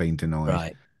 tried and been denied.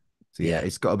 Right. So yeah, Yeah.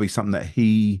 it's got to be something that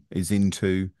he is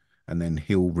into, and then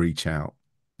he'll reach out.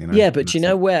 Yeah, And but that's it. do you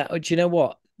know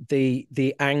what?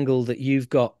 The angle that you've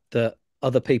got that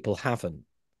other people haven't,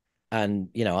 and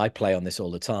I play on this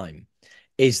all the time,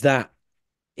 is that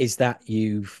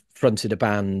you've fronted a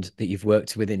band that you've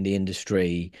worked with in the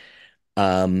industry,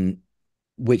 um,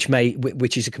 which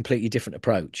is a completely different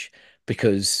approach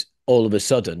because all of a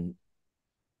sudden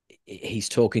he's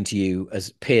talking to you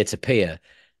as peer to peer,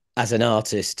 as an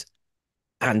artist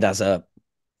and as a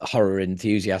horror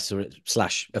enthusiast or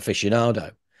slash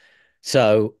aficionado.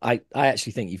 So I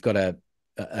actually think you've got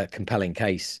a compelling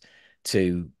case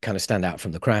to kind of stand out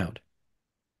from the crowd.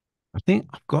 I think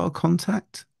I've got a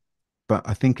contact, but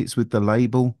I think it's with the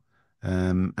label,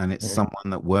 and it's Mhm. someone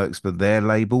that works for their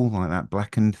label, like that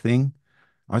Blackened thing.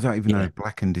 I don't even know Yeah. if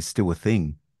Blackened is still a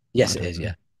thing. I Yes, it don't is. know.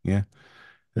 Yeah. Yeah.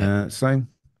 Yeah. So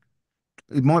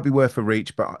it might be worth a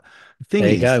reach, but the thing There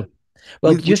you is, go.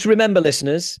 Well, with just remember,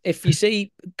 listeners, if you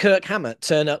see Kirk Hammett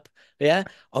turn up, yeah,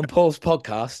 on Paul's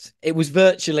podcast, it was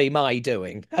virtually my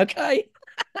doing. Okay.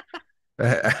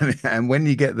 and when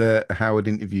you get the Howard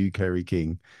interview, Kerry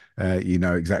King, you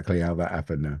know exactly how that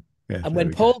happened now. Yeah, And there when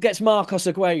we go. Paul gets Marcos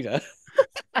Agueda,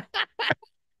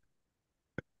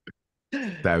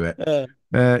 Damn it.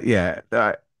 uh, Yeah,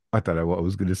 I don't know what I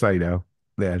was going to say now.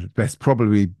 Yeah, best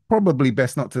probably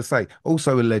best not to say.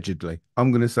 Also, allegedly,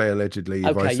 I'm going to say allegedly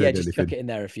if I okay, yeah, said just chuck anything. it in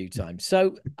there a few times.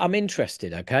 So I'm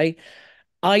interested. Okay.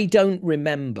 I don't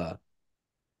remember,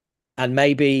 and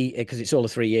maybe because it's all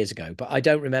 3 years ago, but I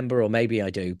don't remember, or maybe I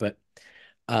do, but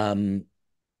um,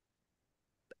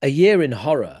 a year in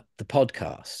horror, the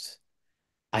podcast.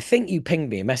 I think you pinged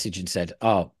me a message and said,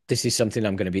 "Oh, this is something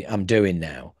I'm doing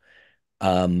now."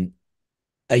 Um,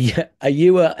 are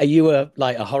you a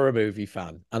like a horror movie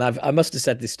fan? And I must have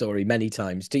said this story many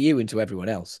times to you and to everyone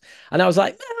else. And I was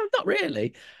like, no, not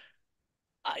really.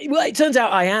 Well, it turns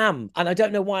out I am, and I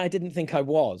don't know why I didn't think I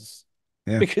was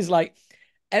Yeah, because like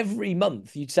every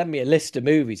month you'd send me a list of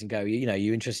movies and go,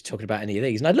 you interested in talking about any of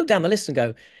these? And I'd look down the list and go,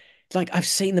 it's like I've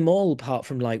seen them all apart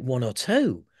from like one or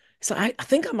two. It's like I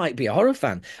think I might be a horror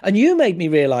fan. And you made me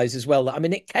realize as well that I'm a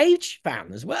Nick Cage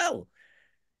fan as well.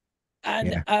 And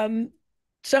yeah.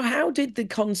 so how did the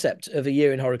concept of a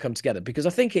year in horror come together? Because I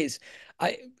think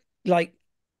I like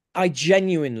I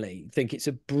genuinely think it's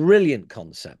a brilliant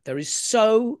concept. There is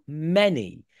so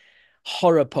many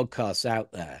horror podcasts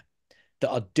out there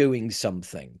that are doing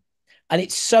something. And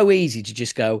it's so easy to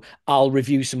just go, I'll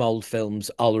review some old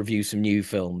films, I'll review some new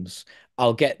films,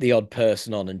 I'll get the odd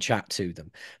person on and chat to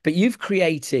them. But you've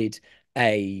created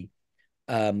a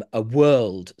a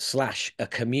world slash a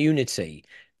community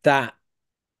that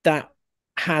that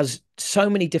has so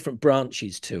many different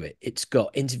branches to it. It's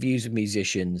got interviews with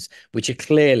musicians, which are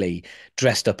clearly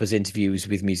dressed up as interviews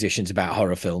with musicians about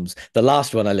horror films. The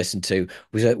last one I listened to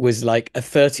was like a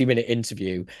 30-minute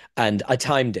interview, and I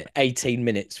timed it. 18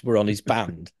 minutes were on his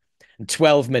band. And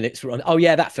 12 minutes were on. Oh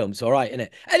yeah, that film's all right, isn't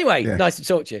it? Anyway, Yeah. nice to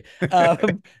talk to you.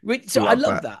 So I Love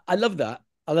love that. that. I love that.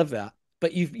 I love that.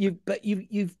 But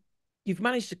you've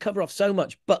managed to cover off so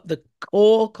much. But the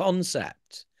core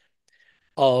concept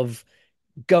of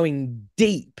going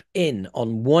deep in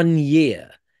on 1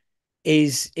 year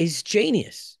is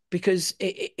genius because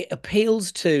it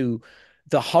appeals to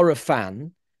the horror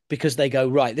fan because they go,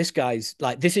 right, this guy's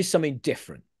like, this is something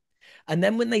different. And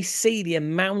then when they see the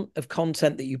amount of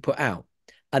content that you put out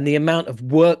and the amount of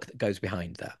work that goes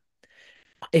behind that,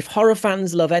 if horror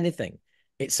fans love anything,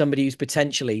 it's somebody who's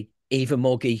potentially even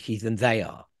more geeky than they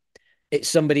are. It's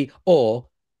somebody or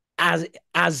as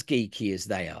as geeky as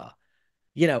they are.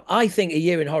 I think A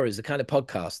Year in Horror is the kind of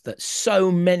podcast that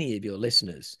so many of your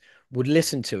listeners would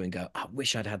listen to and go, I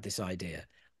wish I'd had this idea.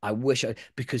 I wish I,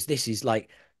 because this is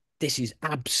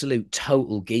absolute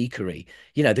total geekery.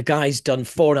 The guy's done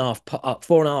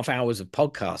 4.5 hours of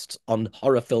podcasts on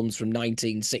horror films from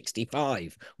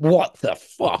 1965. What the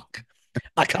fuck?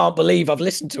 I can't believe I've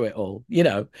listened to it all.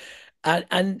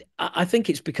 And I think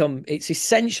it's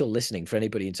essential listening for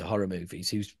anybody into horror movies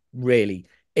who's really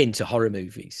into horror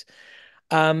movies.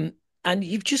 Um, and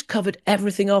you've just covered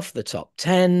everything off the top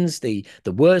tens, the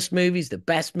worst movies, the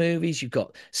best movies. You've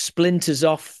got splinters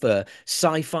off for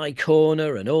sci-fi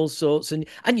corner and all sorts, and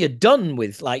you're done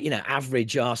with like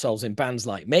average arseholes in bands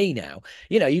like me now.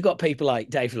 You've got people like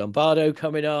Dave Lombardo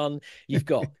coming on. You've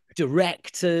got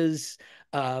directors,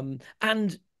 and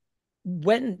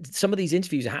when some of these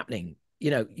interviews are happening,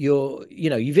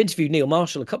 you've interviewed Neil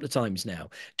Marshall a couple of times now,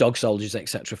 Dog Soldiers,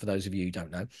 etc. For those of you who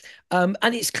don't know,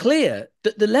 and it's clear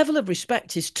that the level of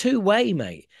respect is two-way,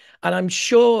 mate. And I'm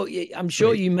sure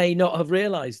Sweet. you may not have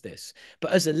realised this,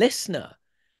 but as a listener,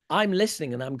 I'm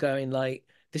listening and I'm going like,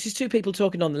 this is two people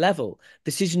talking on the level.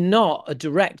 This is not a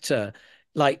director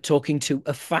like talking to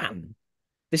a fan.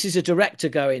 This is a director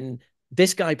going,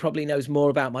 this guy probably knows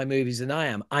more about my movies than I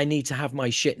am. I need to have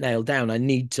my shit nailed down. I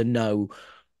need to know,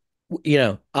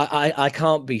 I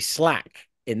can't be slack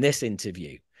in this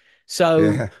interview.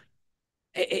 So Yeah.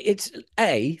 it's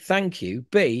A, thank you.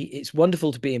 B, it's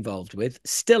wonderful to be involved with.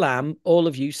 Still am. All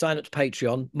of you sign up to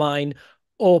Patreon, mine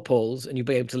or Paul's, and you'll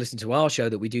be able to listen to our show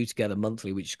that we do together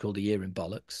monthly, which is called A Year in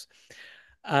Bollocks,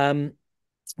 um,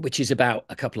 which is about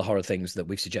a couple of horror things that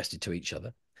we've suggested to each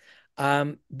other.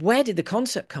 Where did the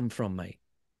concept come from, mate?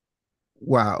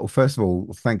 Wow. First of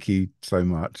all, thank you so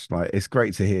much. Like, it's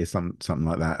great to hear something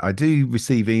like that. I do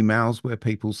receive emails where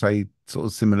people say sort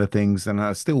of similar things, and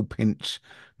I still pinch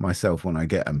myself when I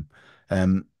get them.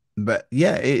 Um, but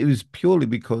yeah, it was purely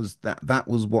because that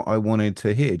was what I wanted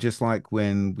to hear. Just like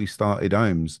when we started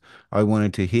OHMMS, I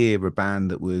wanted to hear a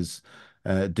band that was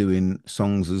doing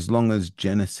songs as long as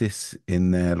Genesis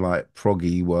in their like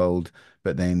proggy world,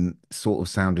 but then sort of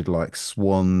sounded like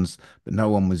Swans, but no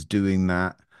one was doing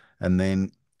that, and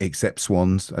then except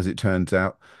swans, as it turns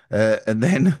out. And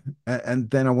then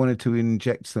I wanted to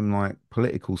inject some like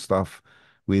political stuff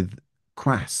with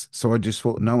Crass. So I just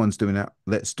thought, no one's doing that.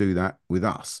 Let's do that with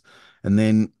us. And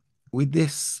then with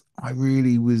this, I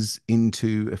really was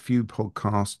into a few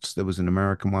podcasts. There was an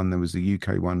American one, there was a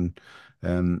UK one,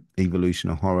 Evolution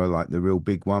of Horror, like the real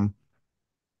big one.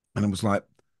 And it was like,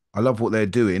 I love what they're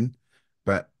doing,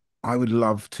 but I would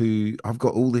love to. I've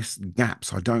got all this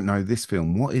gaps. I don't know this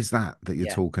film. What is that you're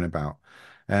Yeah, talking about?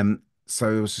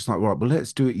 So it was just like, right, well,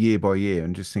 let's do it year by year.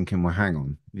 And just thinking, well, hang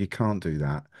on, you can't do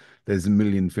that. There's a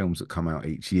million films that come out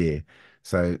each year.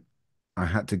 So I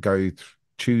had to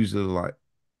choose uh,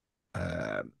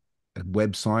 a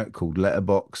website called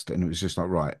Letterboxd, and it was just like,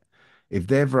 right, if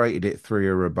they've rated it 3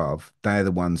 or above, they're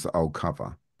the ones that I'll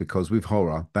cover. Because with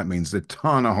horror, that means a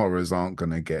ton of horrors aren't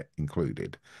going to get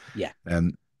included. yeah,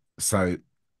 Um, so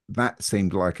that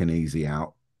seemed like an easy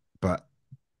out, but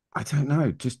I don't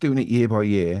know, just doing it year by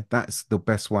year, that's the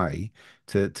best way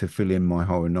to fill in my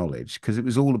horror knowledge, because it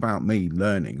was all about me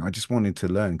learning. I just wanted to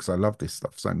learn because I love this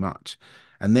stuff so much.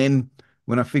 And then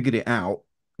when I figured it out,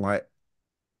 like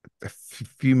a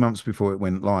few months before it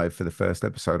went live for the first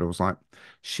episode, I was like,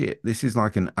 shit, this is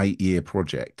like an 8 year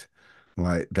project,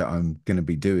 like that I'm going to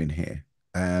be doing here.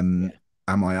 yeah,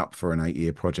 Am I up for an 8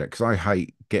 year project? Because I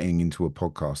hate getting into a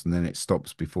podcast and then it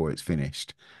stops before it's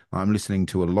finished. I'm listening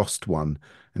to a Lost one,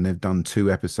 and they've done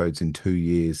 2 episodes in 2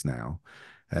 years now.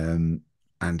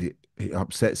 and it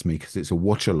upsets me because it's a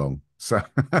watch along. So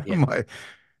Yeah. my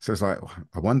so it's like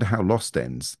I wonder how Lost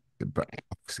ends. But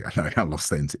obviously I know how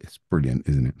Lost ends. It's brilliant,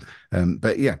 isn't it?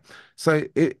 But yeah, so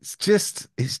it's just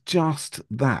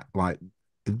that like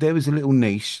if there was a little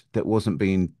niche that wasn't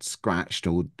being scratched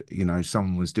or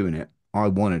someone was doing it, I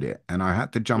wanted it and I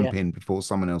had to jump Yeah. in before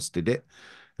someone else did it.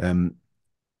 Um,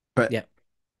 but Yeah.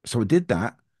 so I did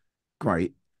that.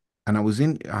 Great. And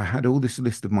I had all this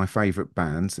list of my favorite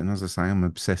bands. And as I say, I'm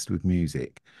obsessed with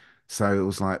music. So it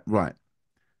was like, right,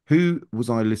 who was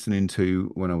I listening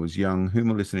to when I was young? Who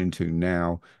am I listening to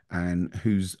now? And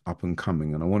who's up and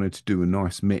coming? And I wanted to do a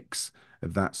nice mix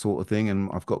of that sort of thing. And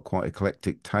I've got quite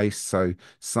eclectic taste. So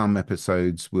some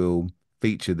episodes will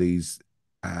feature these.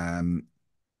 Um,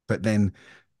 but then,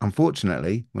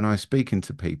 unfortunately, when I was speaking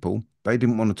to people, they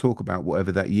didn't want to talk about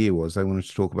whatever that year was. They wanted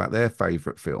to talk about their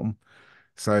favorite film.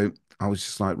 So I was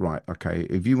just like, right, okay,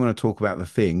 if you want to talk about the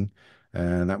thing,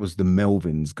 that was the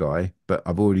Melvins guy, but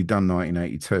I've already done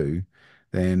 1982,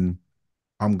 then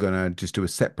I'm gonna just do a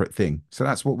separate thing. So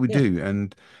that's what we Yeah. do.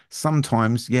 And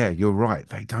sometimes, yeah, you're right.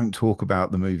 They don't talk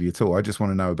about the movie at all. I just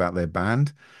want to know about their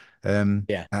band.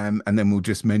 Yeah. And then we'll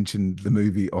just mention the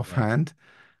movie Yeah. offhand.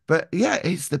 But yeah,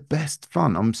 it's the best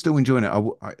fun. I'm still enjoying it.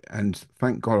 And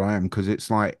thank God I am because it's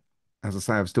like, as I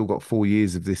say, I've still got 4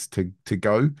 years of this to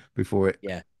go before it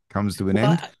Yeah. comes to an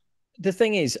Well, end. the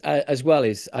thing is, as well,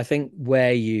 is I think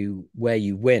where you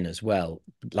win as well,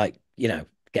 like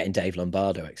getting Dave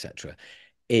Lombardo, etc.,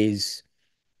 is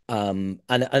and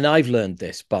I've learned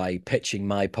this by pitching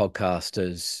my podcast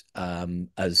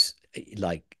as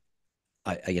like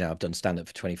I've done stand up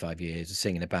for 25 years,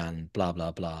 sing in a band, blah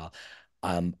blah blah.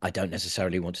 I don't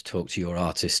necessarily want to talk to your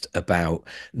artist about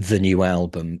the new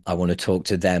album. I want to talk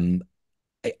to them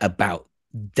about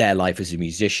their life as a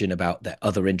musician, about their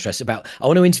other interests, about I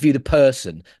want to interview the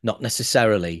person, not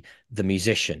necessarily the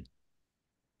musician.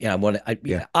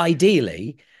 Yeah,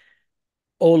 Ideally,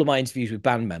 all of my interviews with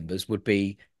band members would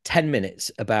be 10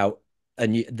 minutes about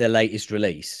the latest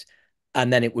release,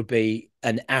 and then it would be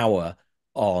an hour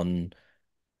on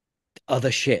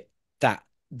other shit that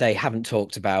they haven't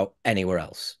talked about anywhere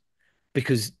else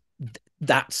because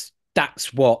that's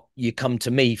what you come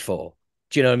to me for.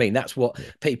 Do you know what I mean? That's what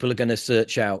yeah, people are going to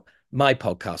search out my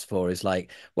podcast for is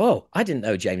like, whoa, I didn't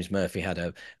know James Murphy had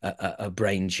a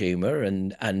brain tumor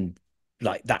and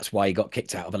like that's why he got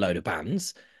kicked out of a load of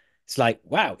bands. It's like,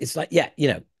 wow, it's like, yeah,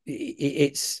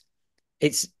 it's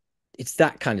it's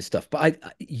that kind of stuff. But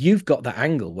you've got that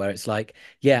angle where it's like,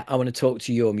 yeah, I want to talk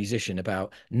to your musician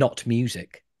about not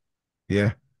music.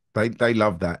 yeah. They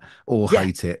love that or Yeah,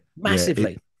 hate it. Yeah, it.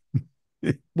 massively.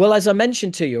 Well, as I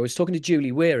mentioned to you, I was talking to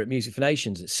Julie Weir at Music for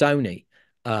Nations at Sony.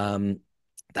 Um,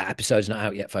 that episode's not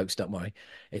out yet, folks. Don't worry,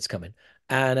 it's coming.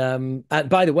 And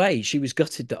by the way, she was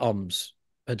gutted that OHMMS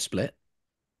had split.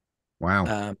 Wow.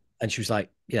 And she was like,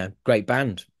 great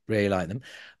band, really like them.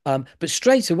 But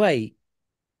straight away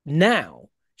now,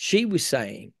 she was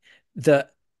saying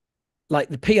that like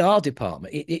the PR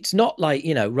department, it's not like,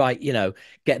 right,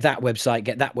 get that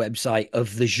website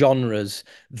of the genres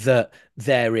that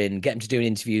they're in, get them to do an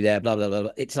interview there, blah, blah, blah,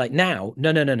 blah. It's like now,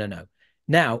 no, no, no, no, no.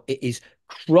 Now it is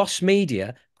cross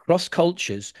media, cross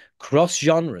cultures, cross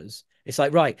genres. It's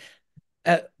like, right,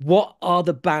 what are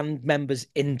the band members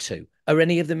into? Are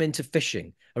any of them into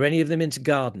fishing? Are any of them into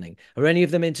gardening? Are any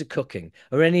of them into cooking?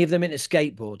 Are any of them into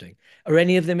skateboarding? Are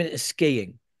any of them into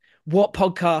skiing? What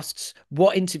podcasts,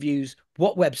 what interviews,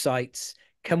 what websites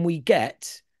can we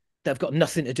get that have got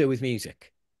nothing to do with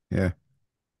music? Yeah.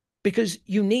 Because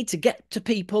you need to get to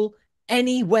people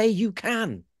any way you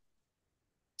can.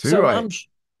 Too So right.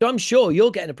 I'm sure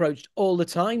you're getting approached all the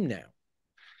time now.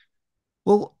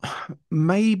 Well,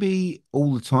 maybe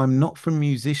all the time, not from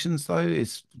musicians though.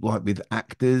 It's like with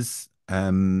actors.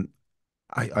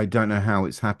 I don't know how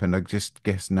it's happened. I just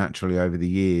guess naturally over the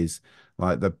years,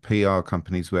 like the PR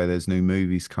companies where there's new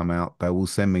movies come out, they will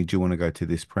send me, "Do you want to go to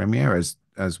this premiere?"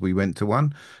 As we went to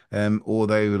one, or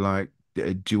they were like,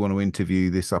 "Do you want to interview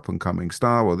this up and coming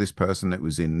star or this person that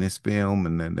was in this film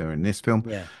and then they're in this film?"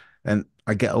 Yeah. And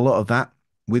I get a lot of that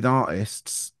with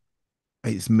artists.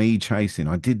 It's me chasing.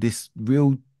 I did this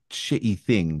real shitty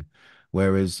thing,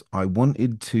 whereas I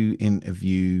wanted to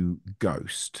interview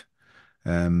Ghost.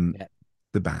 Um, Yeah.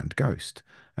 the band Ghost.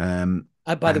 Um,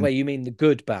 By the and way, you mean the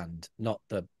good band, not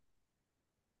the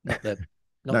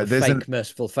not no, the fake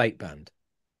Merciful Fate band.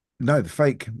 no,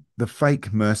 the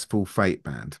fake Merciful Fate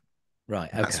band. Right.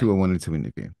 That's who Okay. I wanted to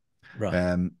interview. Right.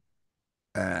 Um,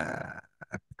 uh,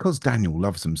 because Daniel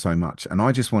loves them so much, and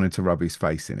I just wanted to rub his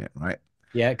face in it, right?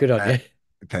 Yeah. Good on Uh, you.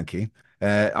 thank you.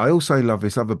 I also love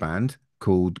this other band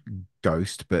called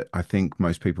Ghost, but I think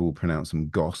most people will pronounce them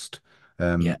Ghost,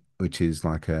 Yeah. which is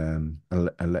like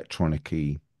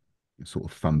electronic-y sort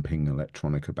of thumping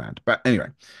electronica band. But anyway,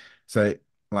 so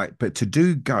like, but to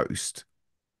do Ghost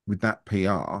with that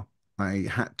PR, I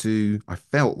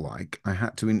felt like I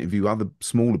had to interview other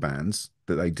smaller bands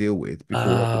that they deal with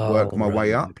before I could work Oh, my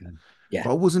way right. up. Okay. Yeah.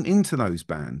 But I wasn't into those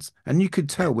bands. And you could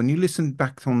Yeah. tell when you listen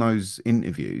back on those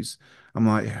interviews, I'm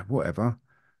like, yeah, whatever.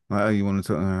 Like, oh, you want to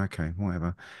talk? Oh, okay,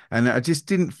 whatever. And I just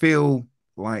didn't feel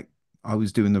like I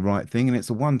was doing the right thing. And it's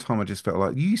the one time I just felt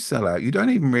like you sell out. You don't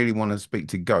even really want to speak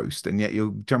to Ghost, and yet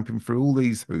you're jumping through all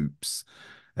these hoops.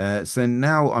 So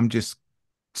now I'm just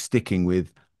sticking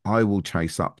with I will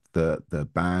chase up the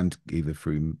band either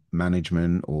through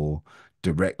management or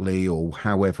directly or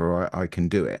however I can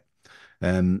do it.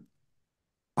 Um,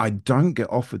 I don't get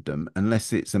offered them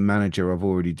unless it's a manager I've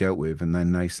already dealt with, and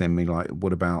then they send me like,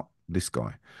 "What about this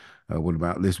guy? What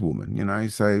about this woman?" You know.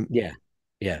 So, Yeah.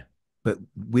 Yeah. but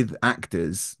with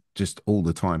actors, just all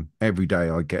the time, every day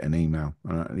I get an email.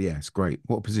 Yeah, it's great.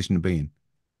 What position to be in?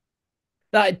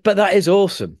 But that is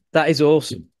awesome. That is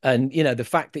awesome. And the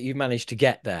fact that you've managed to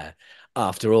get there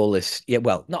after all this, yeah,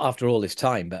 well, not after all this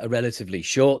time, but a relatively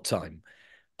short time.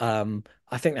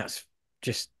 I think that's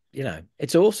just,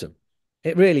 it's awesome.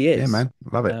 It really Yeah, is. man,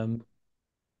 love it. Um,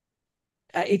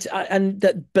 it's and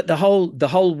that, but the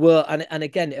whole world, and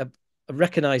again, I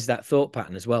recognize that thought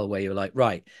pattern as well, where you're like,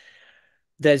 right,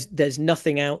 there's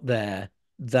nothing out there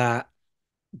that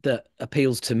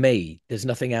appeals to me. There's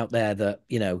nothing out there that,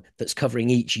 that's covering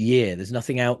each year. There's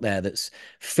nothing out there that's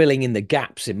filling in the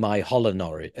gaps in my horror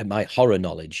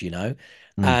knowledge.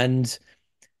 Mm, And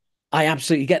I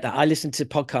absolutely get that. I listened to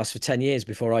podcasts for 10 years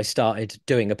before I started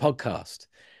doing a podcast.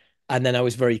 And then I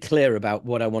was very clear about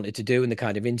what I wanted to do and the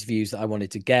kind of interviews that I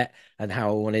wanted to get and how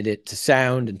I wanted it to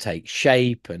sound and take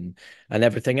shape and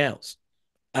everything else.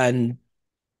 And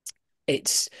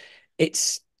it's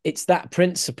it's that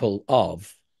principle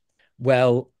of,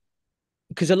 well,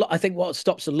 because I think what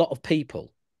stops a lot of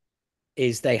people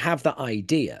is they have that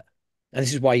idea, and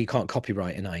this is why you can't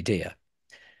copyright an idea.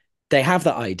 They have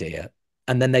that idea,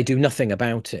 and then they do nothing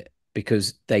about it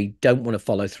because they don't want to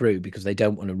follow through, because they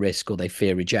don't want to risk, or they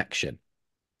fear rejection.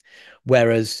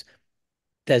 Whereas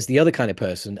there's the other kind of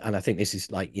person, and I think this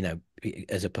is like,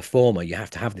 as a performer, you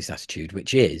have to have this attitude,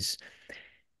 which is,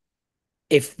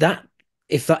 if that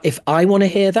if I want to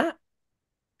hear that,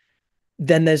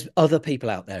 then there's other people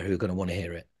out there who are going to want to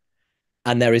hear it.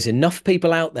 And there is enough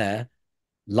people out there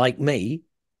like me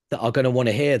that are going to want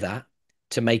to hear that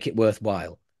to make it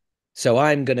worthwhile. So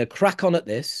I'm going to crack on at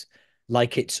this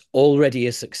like it's already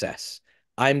a success.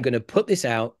 I'm going to put this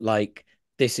out like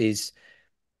this is,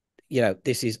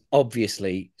 this is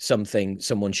obviously something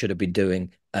someone should have been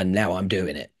doing, and now I'm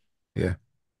doing it. yeah,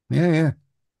 yeah, yeah.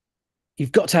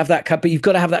 You've got to have that, but you've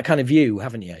got to have that kind of view,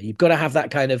 haven't you? You've got to have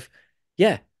that kind of,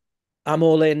 yeah, I'm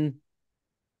all in.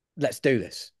 Let's do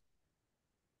this.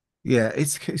 Yeah,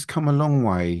 it's come a long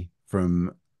way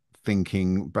from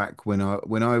thinking back when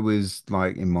I was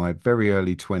like in my very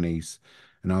early 20s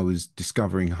and I was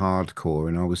discovering hardcore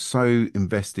and I was so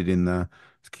invested in the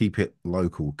keep it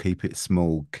local, keep it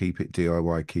small, keep it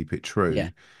DIY, keep it Yeah,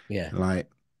 true. yeah. Like,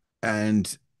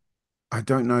 and I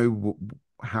don't know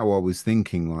how I was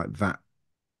thinking like that.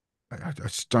 I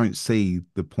just don't see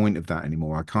the point of that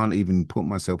anymore. I can't even put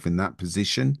myself in that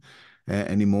position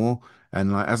anymore.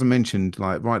 And like as I mentioned,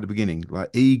 like right at the beginning, like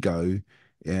ego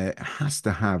has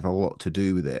to have a lot to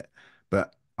do with it.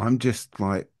 But I'm just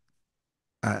like,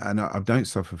 and I don't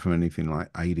suffer from anything like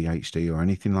ADHD or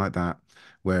anything like that,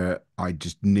 where I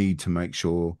just need to make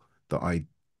sure that I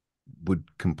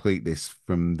would complete this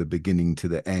from the beginning to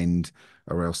the end,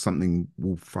 or else something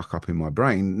will fuck up in my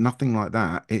brain. Nothing like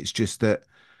that. It's just that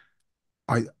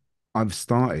I I've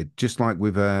started just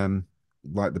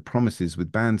like the promises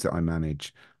with bands that I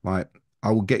manage. Like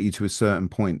I will get you to a certain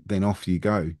point, then off you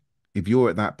go. If you're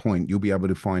at that point, you'll be able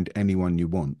to find anyone you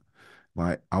want.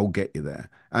 Like I'll get you there.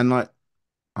 And like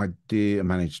I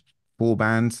managed four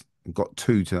bands and got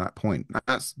two to that point.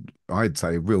 That's I'd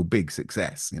say a real big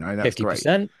success. That's great.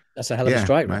 50%. That's a hell of a Yeah,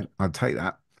 strike man, rate. I'd take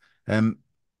that. Um,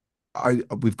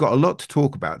 we've got a lot to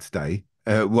talk about today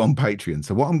on Patreon.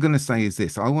 So what I'm going to say is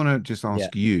this: I want to just Yeah.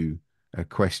 ask you a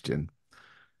question,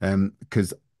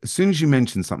 because as soon as you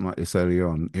mentioned something like this earlier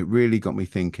on, it really got me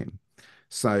thinking.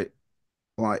 So,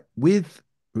 like with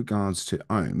regards to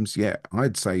ohms, yeah,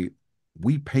 I'd say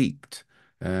we peaked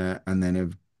and then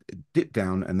have dipped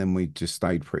down, and then we just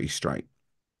stayed pretty straight.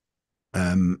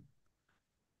 Um,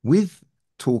 with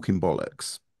talking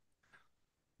bollocks.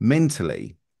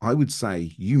 Mentally, I would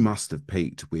say you must have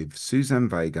peaked with Suzanne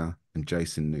Vega and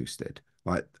Jason Newsted.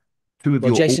 Like two of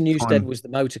Well, your Jason Newsted all-time. was the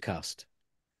Motorcast.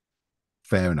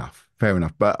 Fair enough, fair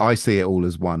enough. But I see it all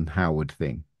as one Howard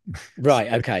thing. So,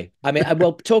 Right. Okay. I mean,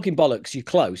 well, talking bollocks, you're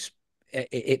close.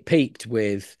 It peaked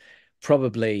with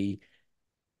probably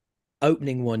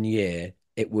opening one year.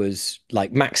 It was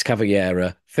like Max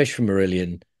Cavaliera, Fish from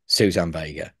Marillion, Suzanne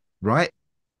Vega. right?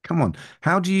 Come on.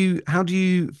 How do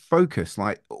you focus?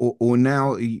 Like, or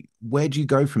now, where do you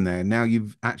go from there? Now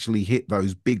you've actually hit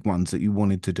those big ones that you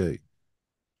wanted to do.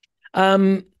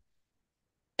 Um,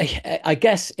 I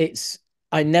guess it's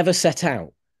I never set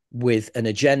out with an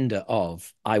agenda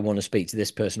of I want to speak to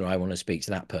this person or I want to speak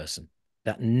to that person.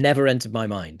 That never entered my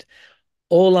mind.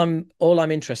 All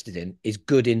I'm interested in is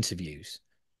good interviews.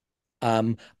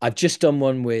 I've just done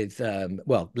one with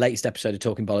well, latest episode of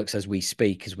Talking Bollocks as we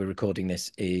speak, as we're recording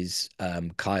this, is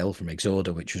Kyle from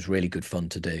Exorder, which was really good fun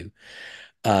to do.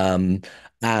 Um,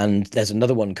 and there's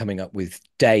another one coming up with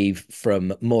Dave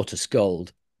from Mortar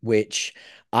Scold, which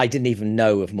I didn't even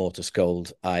know of Mortar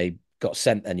Scold. I got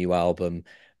sent their new album,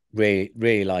 really,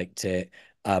 really liked it.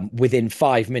 Within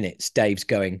 5 minutes, Dave's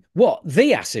going, "What?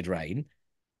 The Acid Rain?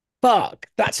 Fuck,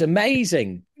 that's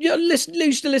amazing!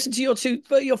 Used to listen to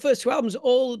your first two albums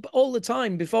all the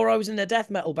time before I was in a death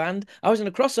metal band. I was in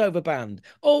a crossover band.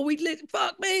 Oh,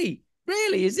 fuck me,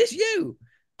 really? Is this you?"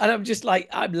 And I'm just like,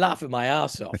 I'm laughing my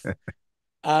ass off.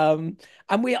 Um,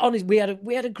 and we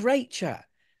had a great chat.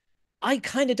 I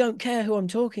kind of don't care who I'm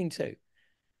talking to.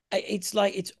 It's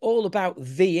like it's all about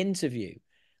the interview.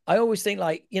 I always think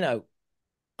like,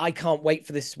 I can't wait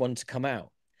for this one to come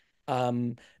out.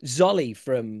 Zolly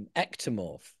from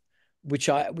Ectomorph, which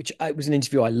I was an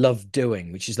interview I loved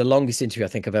doing, which is the longest interview I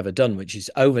think I've ever done, which is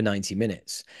over 90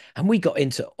 minutes. And we got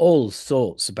into all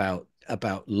sorts about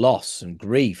loss and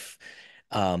grief.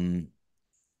 Um,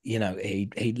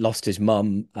 he lost his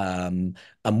mum. And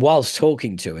whilst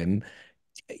talking to him,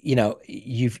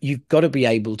 you've got to be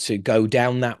able to go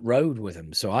down that road with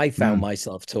him. So Mm, I found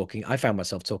myself talking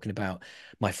about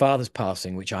my father's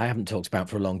passing, which I haven't talked about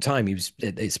for a long time.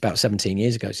 It's about 17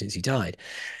 years ago since he died.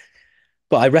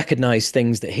 But I recognized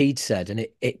things that he'd said, and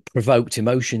it provoked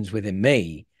emotions within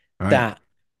me right.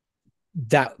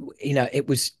 that it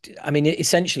was, I mean,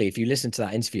 essentially, if you listen to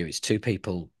that interview, it's two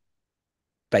people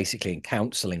basically in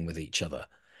counseling with each other.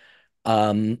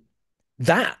 Um,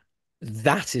 that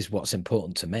that is what's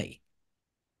important to me.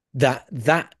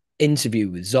 That interview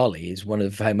with Zolly is one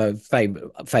of my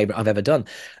favorite I've ever done.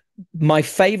 My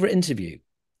favorite interview,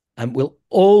 and will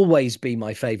always be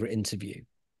my favorite interview,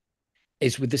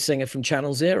 is with the singer from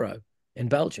Channel Zero in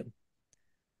Belgium.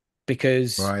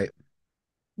 Because, Right.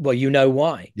 well, you know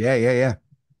why. Yeah, yeah, yeah.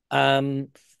 Um,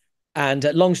 and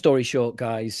long story short,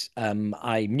 guys,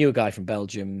 I knew a guy from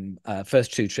Belgium.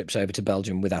 First two trips over to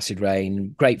Belgium with Acid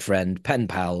Rain, great friend, pen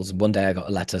pals. And one day I got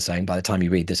a letter saying, "By the time you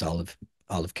read this, I'll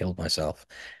have killed myself,"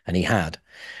 and he had.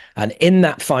 And in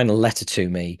that final letter to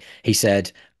me, he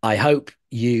said, "I hope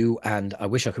you and I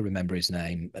wish I could remember his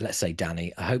name. Let's say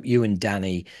Danny. I hope you and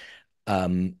Danny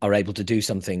are able to do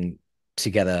something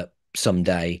together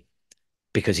someday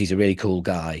because he's a really cool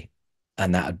guy,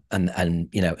 and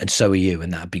and so are you,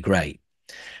 and that'd be great."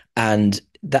 And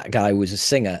that guy was a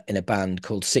singer in a band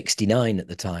called 69 at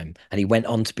the time, and he went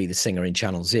on to be the singer in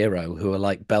Channel Zero, who are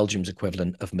like Belgium's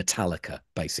equivalent of Metallica.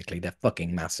 Basically, they're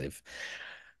fucking massive.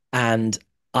 And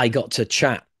I got to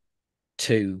chat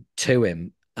to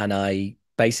him, and I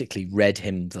basically read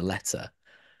him the letter.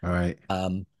 All right.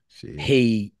 Um, Shit.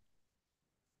 he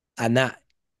and that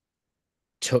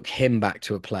took him back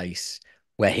to a place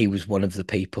where he was one of the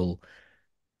people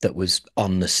that was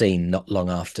on the scene not long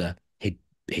after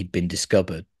he'd been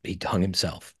discovered. He'd hung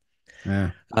himself.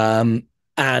 Yeah. Um,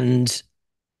 and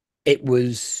it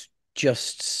was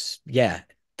just, yeah,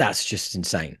 that's just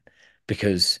insane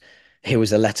because here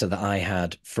was a letter that I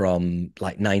had from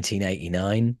like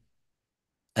 1989.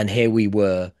 And here we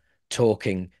were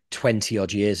talking 20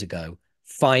 odd years ago,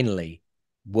 finally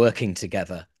working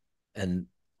together and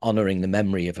honoring the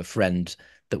memory of a friend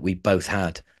that we both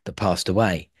had that passed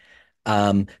away.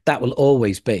 That will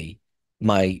always be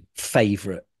my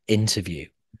favorite interview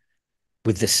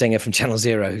with the singer from Channel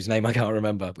Zero, whose name I can't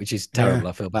remember, which is Yeah. terrible.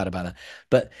 I feel bad about it.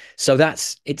 But so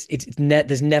there's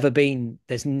never been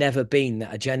that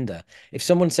agenda. If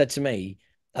someone said to me,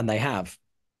 and they have,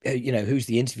 who's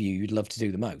the interview you'd love to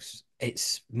do the most?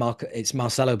 It's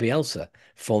Marcelo Bielsa,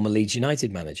 former Leeds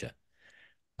United manager,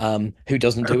 who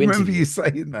doesn't I do remember you interviews.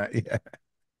 saying that. Yeah.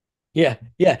 Yeah,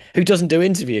 yeah, who doesn't do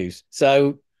interviews.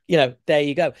 So, there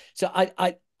you go. So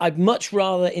I'd much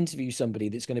rather interview somebody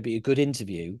that's going to be a good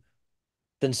interview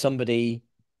than somebody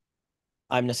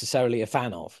I'm necessarily a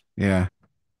fan of, Yeah.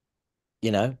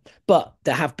 you know. But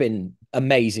there have been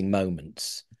amazing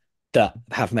moments. that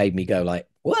have made me go like,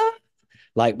 what?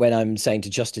 Like when I'm saying to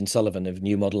Justin Sullivan of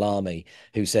New Model Army,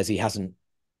 who says he hasn't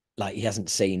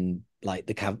seen like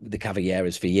the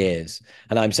Cavalieras for years,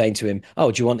 and I'm saying to him,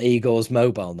 "Oh, do you want Igor's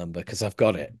mobile number? Because I've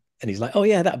got it." And he's like, "Oh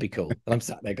yeah, that'd be cool." And I'm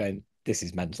sat there going, "This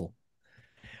is mental."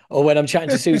 Or when I'm chatting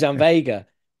to Suzanne Vega,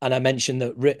 and I mentioned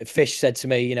that Fish said to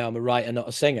me, "You know, I'm a writer, not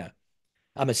a singer.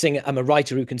 I'm a singer. I'm a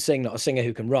writer who can sing, not a singer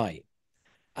who can write."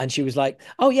 And she was like,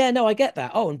 "Oh yeah, no, I get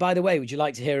that. Oh, and by the way, would you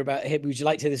like to hear about? Would you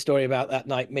like to hear the story about that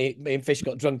night me and Fish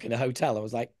got drunk in a hotel?" I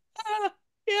was like,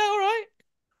 "Yeah, all right."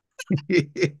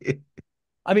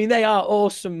 I mean, they are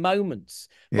awesome moments,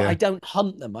 but I Yeah, don't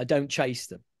hunt them. I don't chase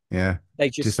them. yeah. They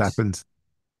Just just, happens.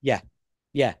 yeah,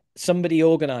 yeah. Somebody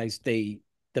organized the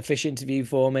Fish interview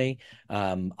for me.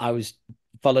 I was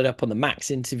followed up on the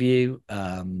Max interview.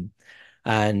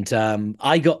 And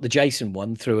I got the Jason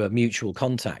one through a mutual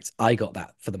contact. I got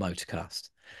that for the Motorcast.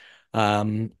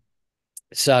 Um,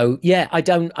 so yeah, I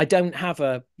don't have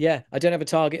a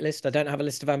target list. I don't have a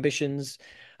list of ambitions.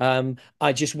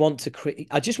 I just want to create.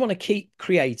 I just want to keep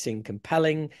creating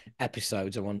compelling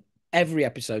episodes. I want every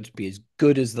episode to be as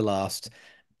good as the last,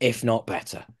 if not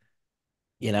better.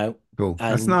 You know, Cool.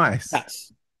 That's and nice.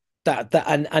 that's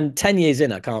and 10 years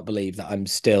in, I can't believe that I'm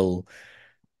still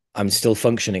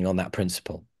functioning on that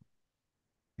principle.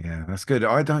 Yeah, that's good.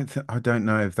 I don't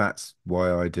know if that's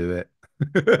why I do it.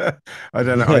 I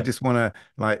don't know. I just want to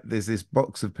like there's this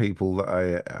box of people that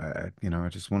I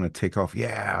just want to tick off.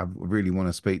 Yeah, I really want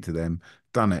to speak to them.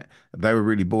 Done it. They were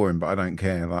really boring, but I don't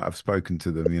care. Like I've spoken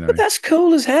to them, you But know. that's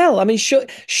cool as hell. I mean,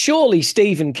 surely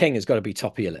Stephen King has got to be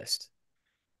top of your list.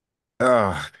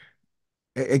 Uh,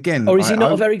 again, Or is he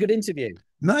not a very good interview?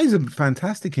 no, it's a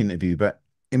fantastic interview, but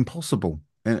impossible.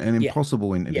 An Yeah,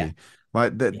 impossible yeah, interview.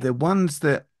 Like yeah, the ones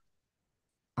that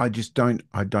I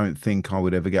don't think I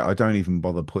would ever get. I don't even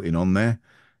bother putting on there.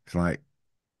 It's like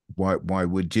why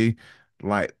would you?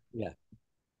 Like, yeah.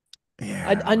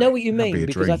 yeah, I know like what you that'd be mean a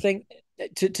because I dream. think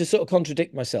to sort of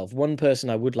contradict myself, one person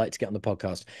I would like to get on the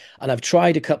podcast, and I've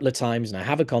tried a couple of times and I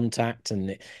have a contact,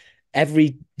 and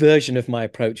every version of my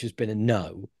approach has been a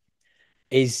no,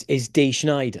 is D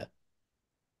Schneider.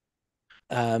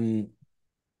 Um,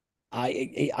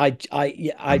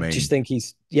 I I just mean, think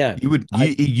he's, yeah,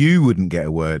 you wouldn't get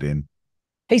a word in.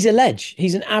 he's a ledge.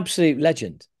 He's an absolute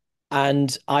legend.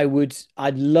 And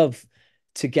I'd love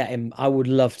to get him. I would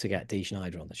love to get D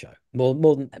Schneider on the show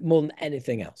more than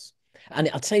anything else. And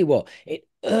I'll tell you what, it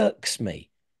irks me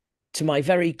to my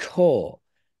very core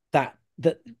that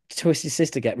Twisted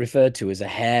Sister get referred to as a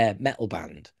hair metal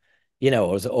band, you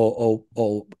know,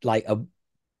 or like a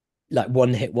like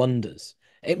one hit wonders.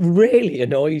 It really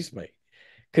annoys me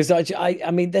because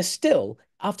I mean, they're still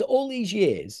after all these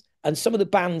years, and some of the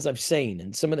bands I've seen,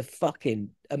 and some of the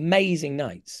fucking amazing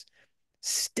nights,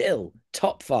 still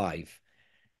top five.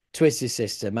 Twisted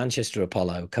Sister, Manchester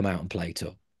Apollo come out and play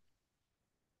tour.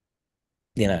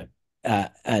 You know,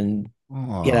 and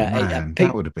you Oh know, man,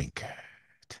 that would have been good.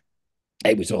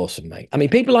 it was awesome, mate. I mean,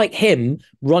 people like him,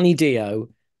 Ronnie Dio,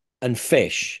 and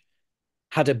Fish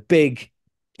had a big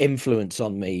influence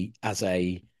on me as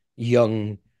a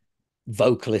young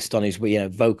vocalist on his way,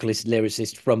 vocalist,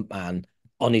 lyricist, frontman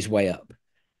on his way up.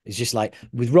 It's just like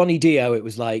with Ronnie Dio, it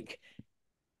was like,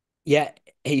 yeah,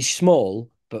 he's small,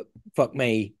 but fuck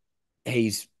me,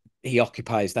 he's he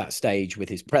occupies that stage with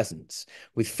his presence.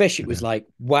 With Fish, it was Yeah, like,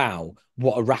 wow,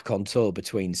 what a rack on tour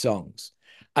between songs.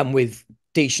 And with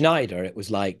D. Schneider, it was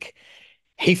like,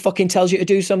 he fucking tells you to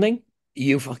do something,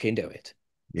 you fucking do it.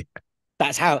 yeah,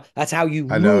 That's how you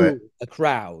I know rule it. a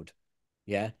crowd.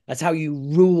 Yeah. That's how you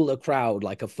rule a crowd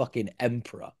like a fucking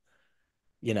emperor,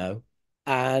 you know.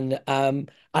 And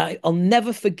I'll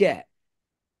never forget.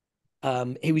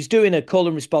 He was doing a call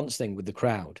and response thing with the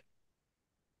crowd,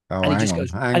 Oh, and hang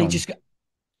and he on. just go,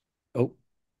 oh,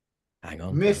 hang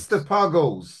on, Mr. folks.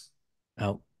 Puggles,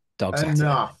 Oh, dog's at it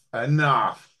again. enough,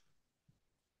 enough.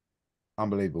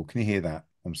 Unbelievable. Can you hear that?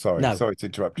 I'm sorry. No, Sorry to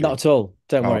interrupt not you. at all.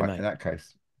 Don't All worry, right, in mate. that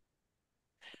case.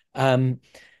 Um,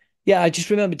 yeah, I just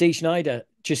remember D. Schneider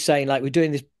just saying, like, we're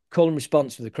doing this call and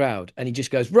response with the crowd, and he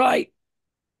just goes, right,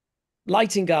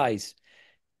 lighting guys,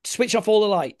 switch off all the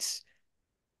lights,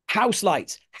 house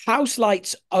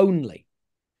lights only.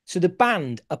 So the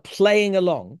band are playing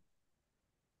along,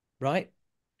 right?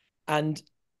 And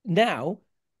now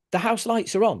the house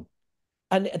lights are on.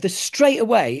 And the straight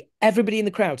away, everybody in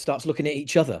the crowd starts looking at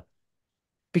each other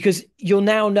because you're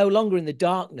now no longer in the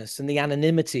darkness and the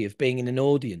anonymity of being in an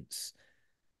audience.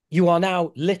 You are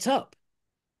now lit up.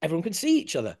 Everyone can see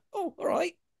each other. Oh, all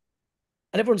right.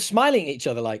 And everyone's smiling at each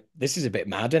other like, this is a bit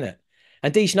mad, isn't it?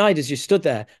 And Dee Schneider's just stood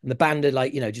there and the band are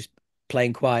like, just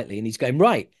playing quietly. And he's going,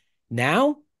 right,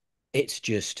 now It's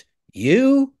just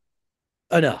you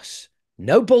and us.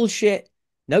 No bullshit,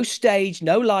 no stage,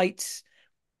 no lights.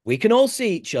 We can all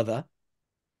see each other.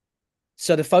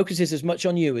 So the focus is as much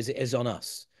on you as it is on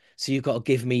us. So you've got to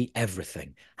give me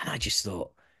everything. And I just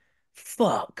thought,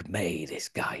 fuck me, this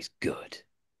guy's good.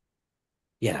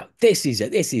 This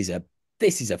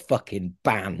is a fucking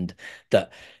band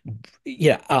that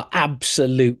are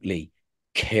absolutely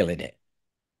killing it.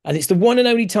 And it's the one and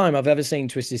only time I've ever seen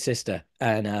Twisted Sister.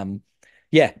 And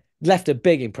yeah, left a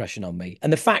big impression on me.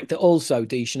 And the fact that also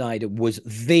Dee Schneider was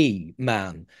the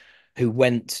man who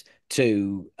went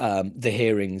to the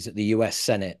hearings at the US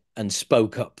Senate and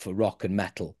spoke up for rock and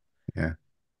metal. Yeah.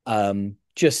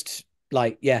 Just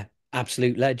like, yeah,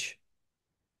 absolute ledge.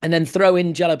 And then throw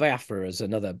in Jello Biafra as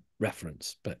another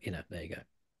reference. But there you go.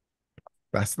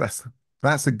 That's that's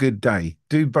that's a good day.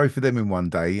 Do both of them in one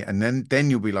day, and then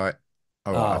you'll be like,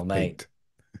 all right, Oh, I've mate. peaked.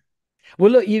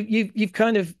 Well, look, you've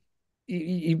kind of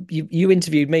you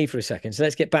interviewed me for a second, so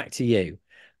let's get back to you.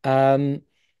 Um,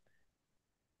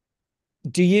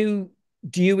 do you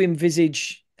do you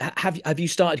envisage have you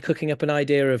started cooking up an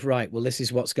idea of right? Well, this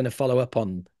is what's going to follow up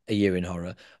on A Year in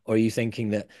Horror, or are you thinking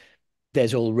that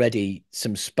there's already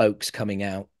some spokes coming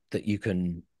out that you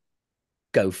can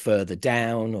go further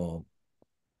down, or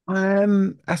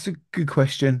That's a good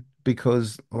question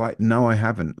because, like, no, I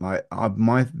haven't.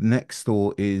 My next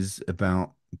thought is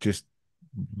about just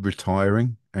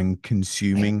retiring and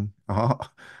consuming art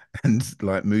and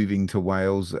like moving to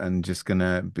Wales and just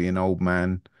gonna be an old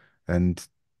man and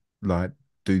like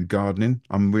do gardening.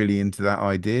 I'm really into that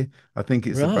idea. I think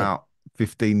it's right, about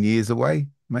 15 years away,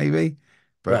 maybe.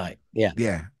 But right, yeah,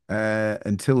 yeah,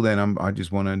 until then, I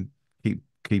just want to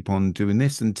keep on doing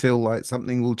this until like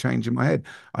something will change in my head.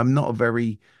 I'm not a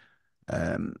very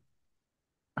um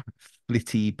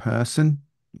flitty person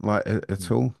like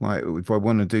at all. Like if I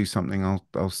want to do something,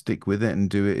 I'll stick with it and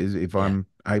do it as if yeah. I'm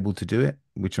able to do it,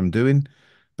 which I'm doing.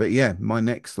 But yeah, my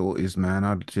next thought is, man,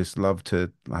 I'd just love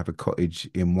to have a cottage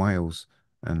in Wales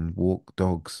and walk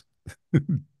dogs.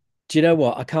 Do you know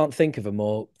what? I can't think of a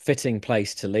more fitting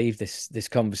place to leave this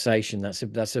conversation. It's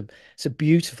a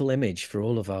beautiful image for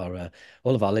all of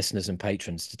our listeners and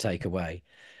patrons to take away.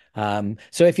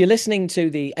 So if you're listening to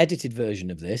the edited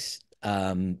version of this,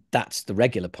 that's the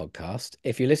regular podcast.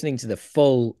 If you're listening to the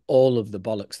full, all of the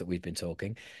bollocks that we've been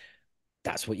talking,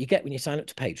 that's what you get when you sign up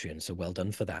to Patreon. So well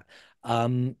done for that.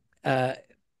 Um, uh,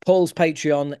 Paul's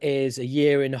Patreon is A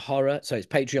Year in Horror. So it's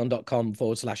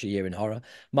patreon.com/A Year in Horror.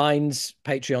 Mine's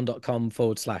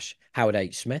patreon.com/Howard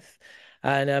H. Smith.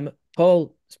 And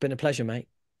Paul, it's been a pleasure, mate.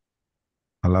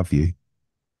 I love you.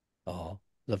 Oh,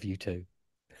 love you too.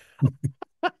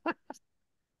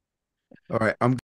 All right, I'm